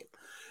championship game.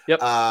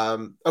 Yep.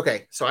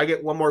 Okay, so I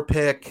get one more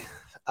pick.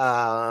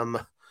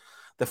 My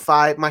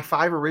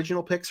 5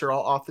 original picks are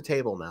all off the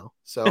table now,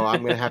 so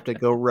I'm gonna have to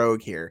go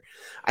rogue here.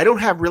 I don't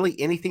have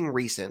really anything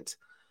recent,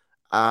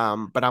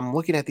 but I'm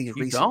looking at these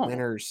recent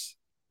winners.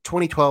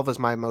 2012 is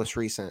my most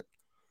recent.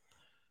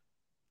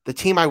 The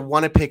team I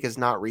want to pick is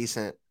not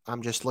recent.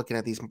 I'm just looking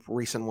at these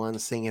recent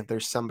ones, seeing if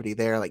there's somebody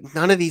there. Like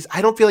none of these,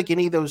 I don't feel like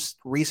any of those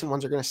recent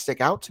ones are going to stick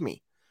out to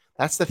me.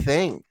 That's the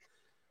thing.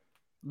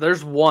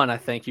 There's one I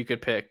think you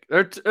could pick.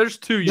 There's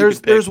two you could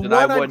pick there's that one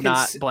I would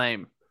not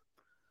blame.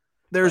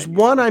 There's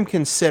one I'm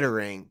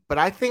considering, but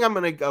I think I'm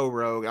going to go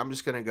rogue. I'm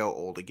just going to go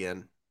old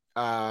again.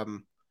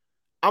 I'm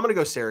going to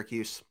go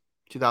Syracuse,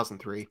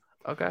 2003.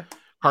 Okay.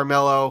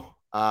 Carmelo,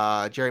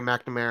 Jerry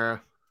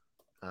McNamara.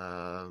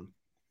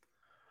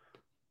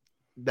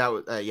 That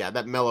was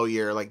that mellow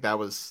year. Like that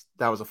was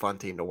a fun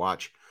team to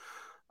watch.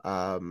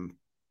 Yeah.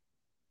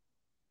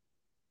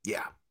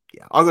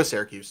 I'll go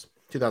Syracuse,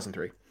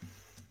 2003.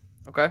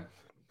 Okay.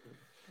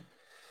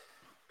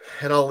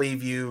 And I'll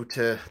leave you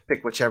to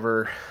pick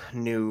whichever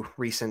new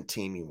recent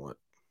team you want.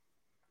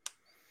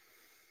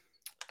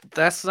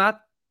 That's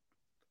not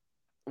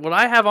what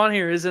I have on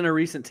here. Isn't a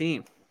recent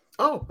team.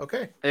 Oh,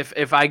 okay.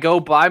 If I go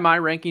by my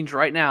rankings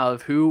right now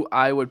of who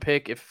I would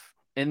pick if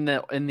in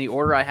the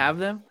order I have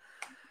them,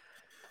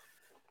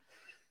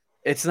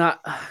 it's not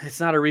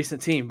a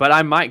recent team, but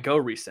I might go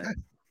recent.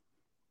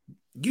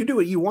 You do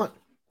what you want.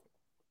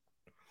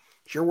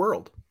 It's your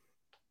world.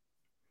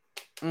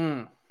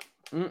 I'll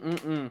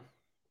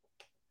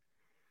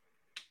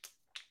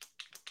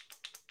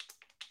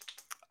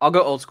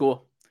go old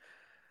school.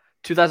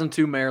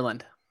 2002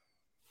 Maryland.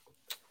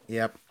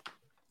 Yep.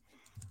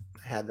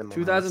 I had them.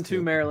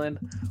 2002 Maryland.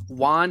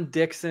 Juan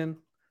Dixon,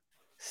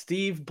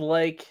 Steve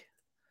Blake,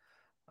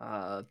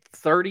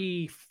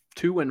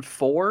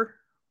 32-4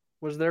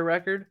 was their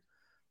record.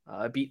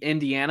 Beat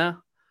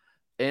Indiana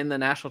in the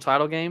national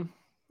title game.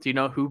 Do you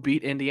know who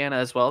beat Indiana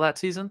as well that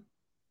season?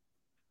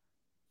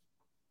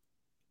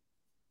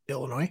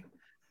 Illinois.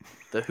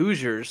 The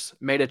Hoosiers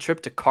made a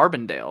trip to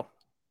Carbondale.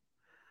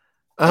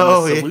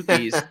 Oh, the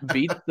Salukis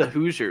beat the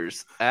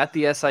Hoosiers at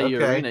the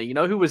SIU Arena. You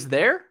know who was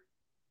there?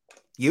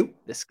 You?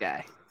 This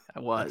guy. I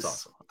was. That's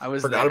awesome. I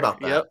was. Forgot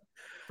about that. Yep.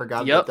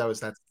 Forgot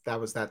that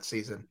was that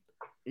season.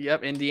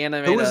 Yep.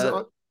 Indiana made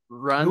a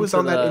run. Who was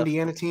on that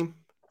Indiana team?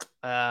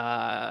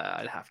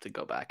 I'd have to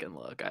go back and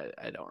look.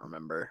 I don't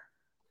remember.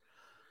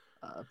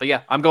 But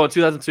yeah, I'm going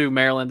 2002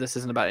 Maryland. This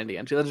isn't about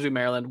Indiana. 2002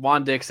 Maryland.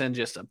 Juan Dixon,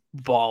 just a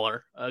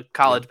baller, a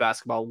college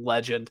basketball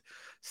legend.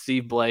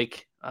 Steve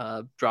Blake,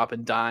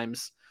 dropping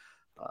dimes.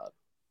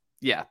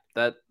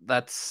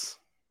 That's.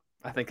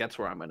 I think that's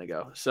where I'm going to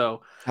go.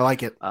 So I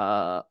like it.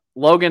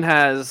 Logan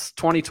has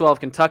 2012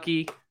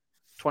 Kentucky,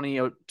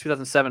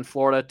 2007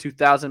 Florida,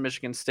 2000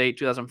 Michigan State,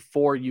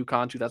 2004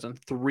 UConn,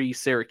 2003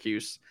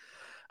 Syracuse.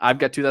 I've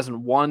got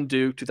 2001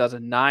 Duke,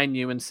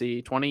 2009 UNC,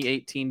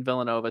 2018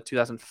 Villanova,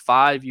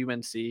 2005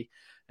 UNC,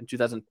 and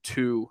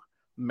 2002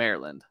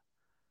 Maryland.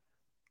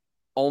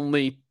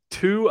 Only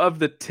 2 of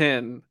the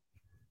 10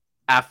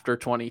 after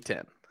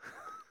 2010.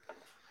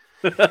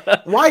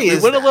 Why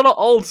is we went a little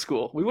old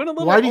school?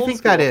 Why do you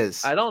think that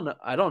is? I don't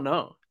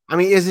know. I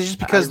mean, is it just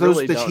because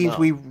those are the teams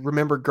we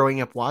remember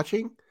growing up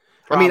watching?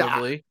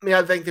 Probably.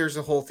 I think there's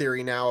a whole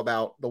theory now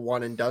about the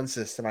one and done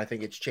system. I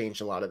think it's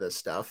changed a lot of this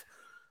stuff.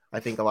 I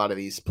think a lot of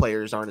these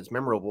players aren't as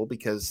memorable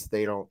because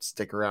they don't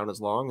stick around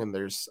as long. And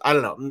I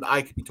don't know.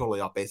 I could be totally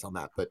off base on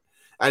that, but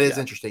it is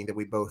interesting that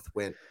we both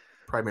went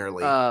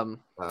primarily.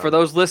 For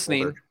those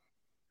listening, older.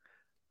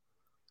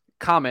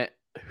 Comment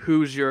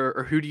who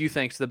do you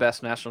think is the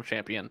best national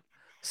champion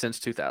since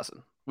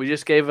 2000? We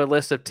just gave a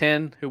list of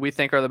 10 who we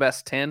think are the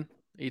best 10.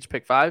 Each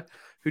pick 5.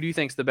 Who do you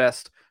think is the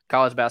best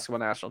college basketball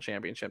national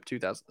championship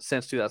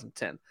since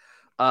 2010?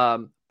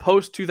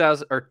 Post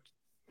 2000 or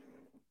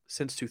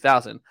since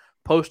 2000.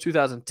 Post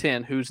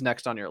 2010. Who's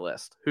next on your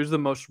list? Who's the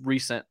most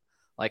recent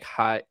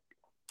high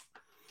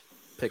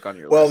pick on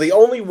your list? Well, the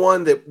only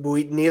one that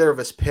neither of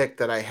us picked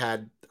that I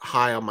had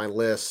high on my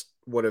list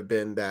would have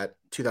been that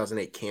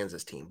 2008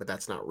 Kansas team, but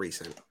that's not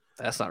recent.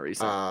 That's not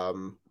recent.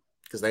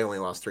 Because they only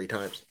lost 3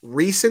 times.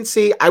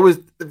 Recency,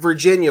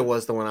 Virginia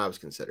was the one I was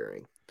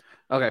considering.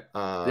 Okay.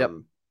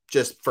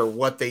 Just for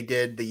what they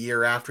did the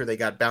year after they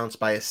got bounced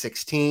by a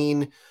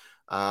 16,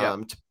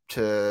 to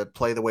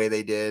play the way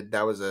they did.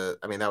 That was a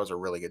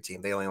really good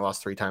team. They only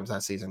lost 3 times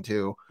that season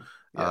too.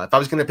 If I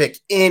was going to pick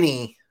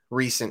any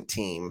recent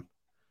team,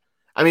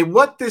 I mean,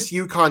 what this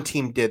UConn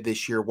team did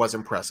this year was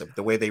impressive.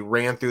 The way they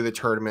ran through the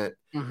tournament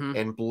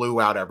and blew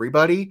out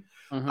everybody.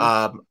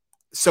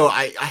 So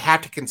I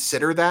have to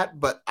consider that,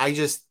 but I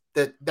just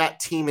that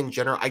team in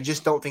general, I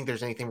just don't think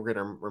there's anything we're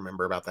going to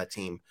remember about that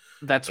team.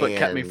 That's what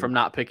kept me from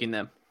not picking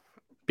them,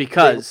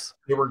 because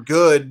they were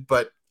good,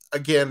 but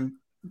again,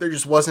 there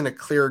just wasn't a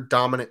clear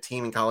dominant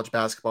team in college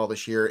basketball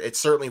this year. It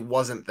certainly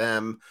wasn't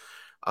them.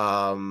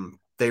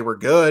 They were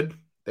good.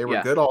 They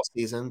were good all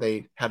season.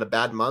 They had a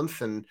bad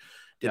month and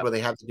did what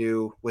they had to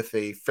do with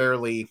a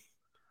fairly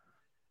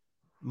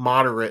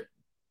moderate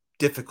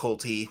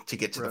difficulty to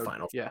get to the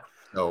final. Yeah.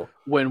 So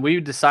when we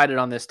decided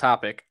on this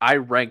topic, I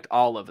ranked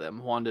all of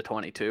them 1 to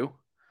 22.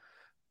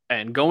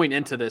 And going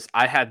into this,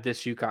 I had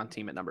this UConn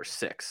team at number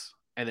 6.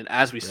 And then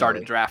as we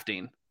started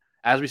drafting,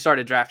 I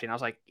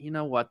was like, you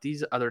know what?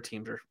 These other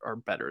teams are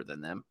better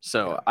than them.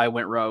 So I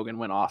went rogue and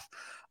went off.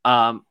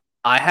 I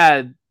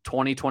had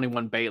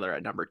 2021 Baylor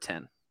at number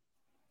 10.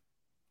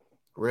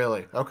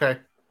 Really? Okay.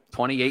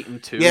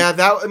 28-2. Yeah,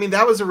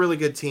 that was a really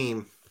good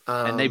team.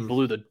 And they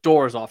blew the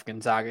doors off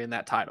Gonzaga in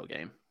that title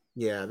game.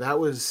 Yeah,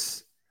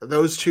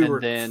 those two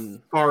were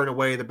far and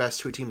away the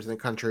best 2 teams in the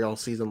country all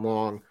season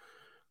long.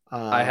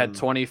 I had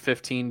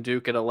 2015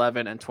 Duke at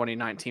 11 and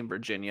 2019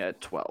 Virginia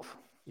at 12.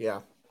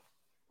 Yeah.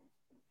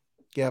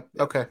 Yep.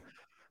 Okay.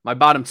 My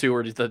bottom 2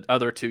 were the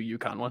other 2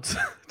 UConn ones,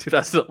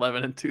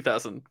 2011 and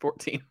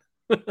 2014.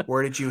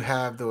 Where did you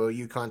have the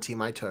UConn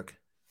team I took?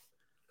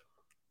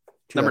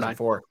 Number 9.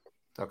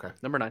 Okay.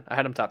 Number 9. I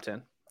had them top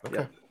 10. Okay.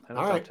 Yep.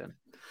 All right. 10.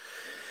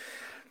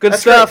 Good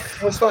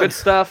stuff. Good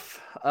stuff.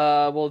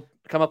 We'll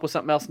come up with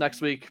something else next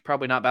week.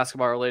 Probably not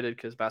basketball related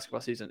because basketball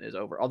season is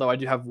over. Although I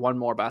do have one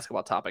more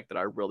basketball topic that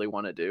I really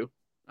want to do.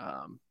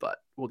 But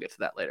we'll get to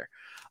that later.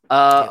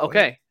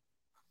 Okay.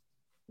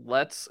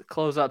 Let's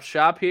close up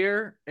shop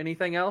here.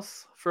 Anything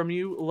else from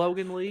you,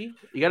 Logan Lee?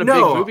 You got a big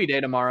movie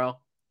day tomorrow.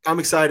 I'm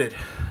excited.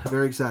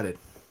 Very excited.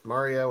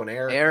 Mario and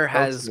Air. Air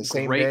has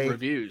great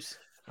reviews.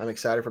 I'm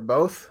excited for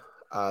both.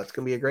 It's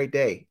going to be a great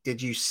day.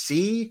 Did you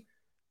see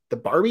the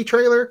Barbie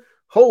trailer?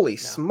 Holy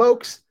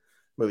smokes.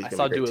 I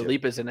saw Dua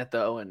Lipa's in it,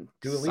 though, and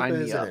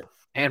sign me up.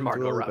 And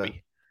Margot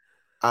Robbie.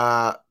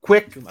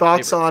 Quick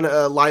thoughts on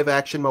a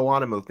live-action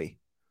Moana movie.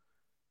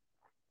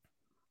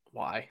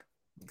 Why?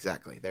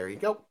 Exactly. There you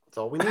go. That's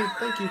all we need.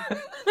 Thank you.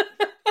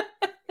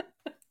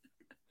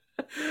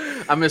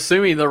 I'm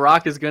assuming The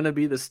Rock is going to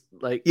be this,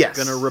 going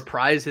to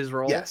reprise his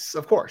role. Yes,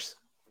 of course.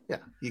 Yeah,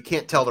 you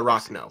can't tell The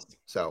Rock no.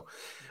 So,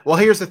 well,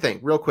 here's the thing,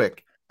 real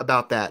quick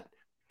about that.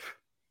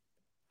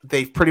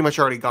 They've pretty much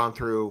already gone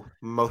through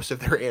most of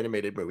their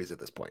animated movies at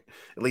this point,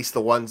 at least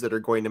the ones that are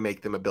going to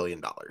make them $1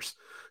 billion.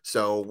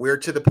 So we're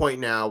to the point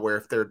now where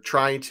if they're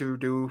trying to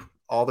do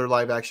all their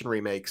live action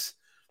remakes,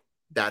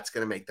 that's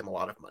going to make them a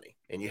lot of money.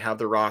 And you have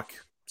The Rock,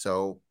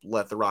 so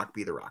let The Rock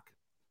be The Rock.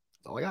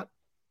 That's all I got.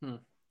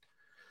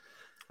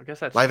 I guess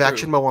that's live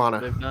action Moana.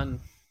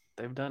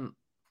 They've done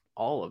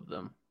all of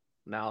them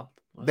now.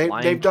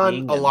 They've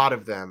done a lot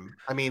of them.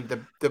 I mean,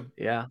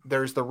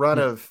 there's the run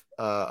of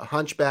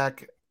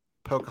Hunchback,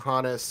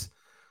 Pocahontas,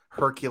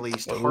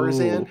 Hercules,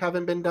 Tarzan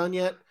haven't been done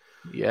yet.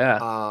 Yeah.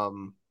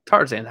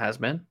 Tarzan has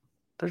been.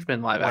 There's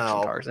been live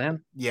action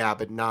Tarzan. Yeah,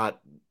 but not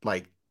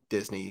like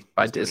Disney.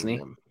 By Disney.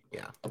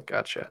 Yeah.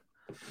 Gotcha.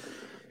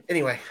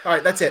 Anyway, all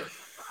right, that's it.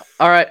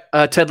 All right.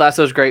 Ted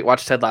Lasso is great.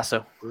 Watch Ted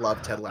Lasso. Love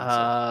Ted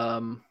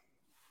Lasso.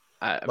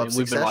 I mean,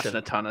 we've been watching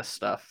a ton of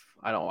stuff.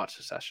 I don't watch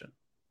Succession.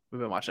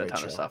 We've been watching a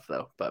ton of stuff,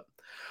 though. But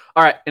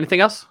all right. Anything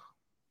else?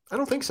 I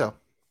don't think so.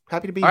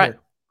 Happy to be here. Right.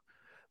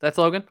 That's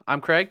Logan.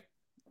 I'm Craig.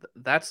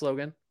 That's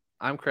Logan.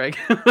 I'm Craig.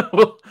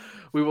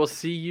 We will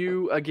see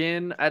you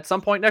again at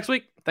some point next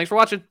week. Thanks for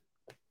watching.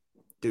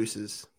 Deuces.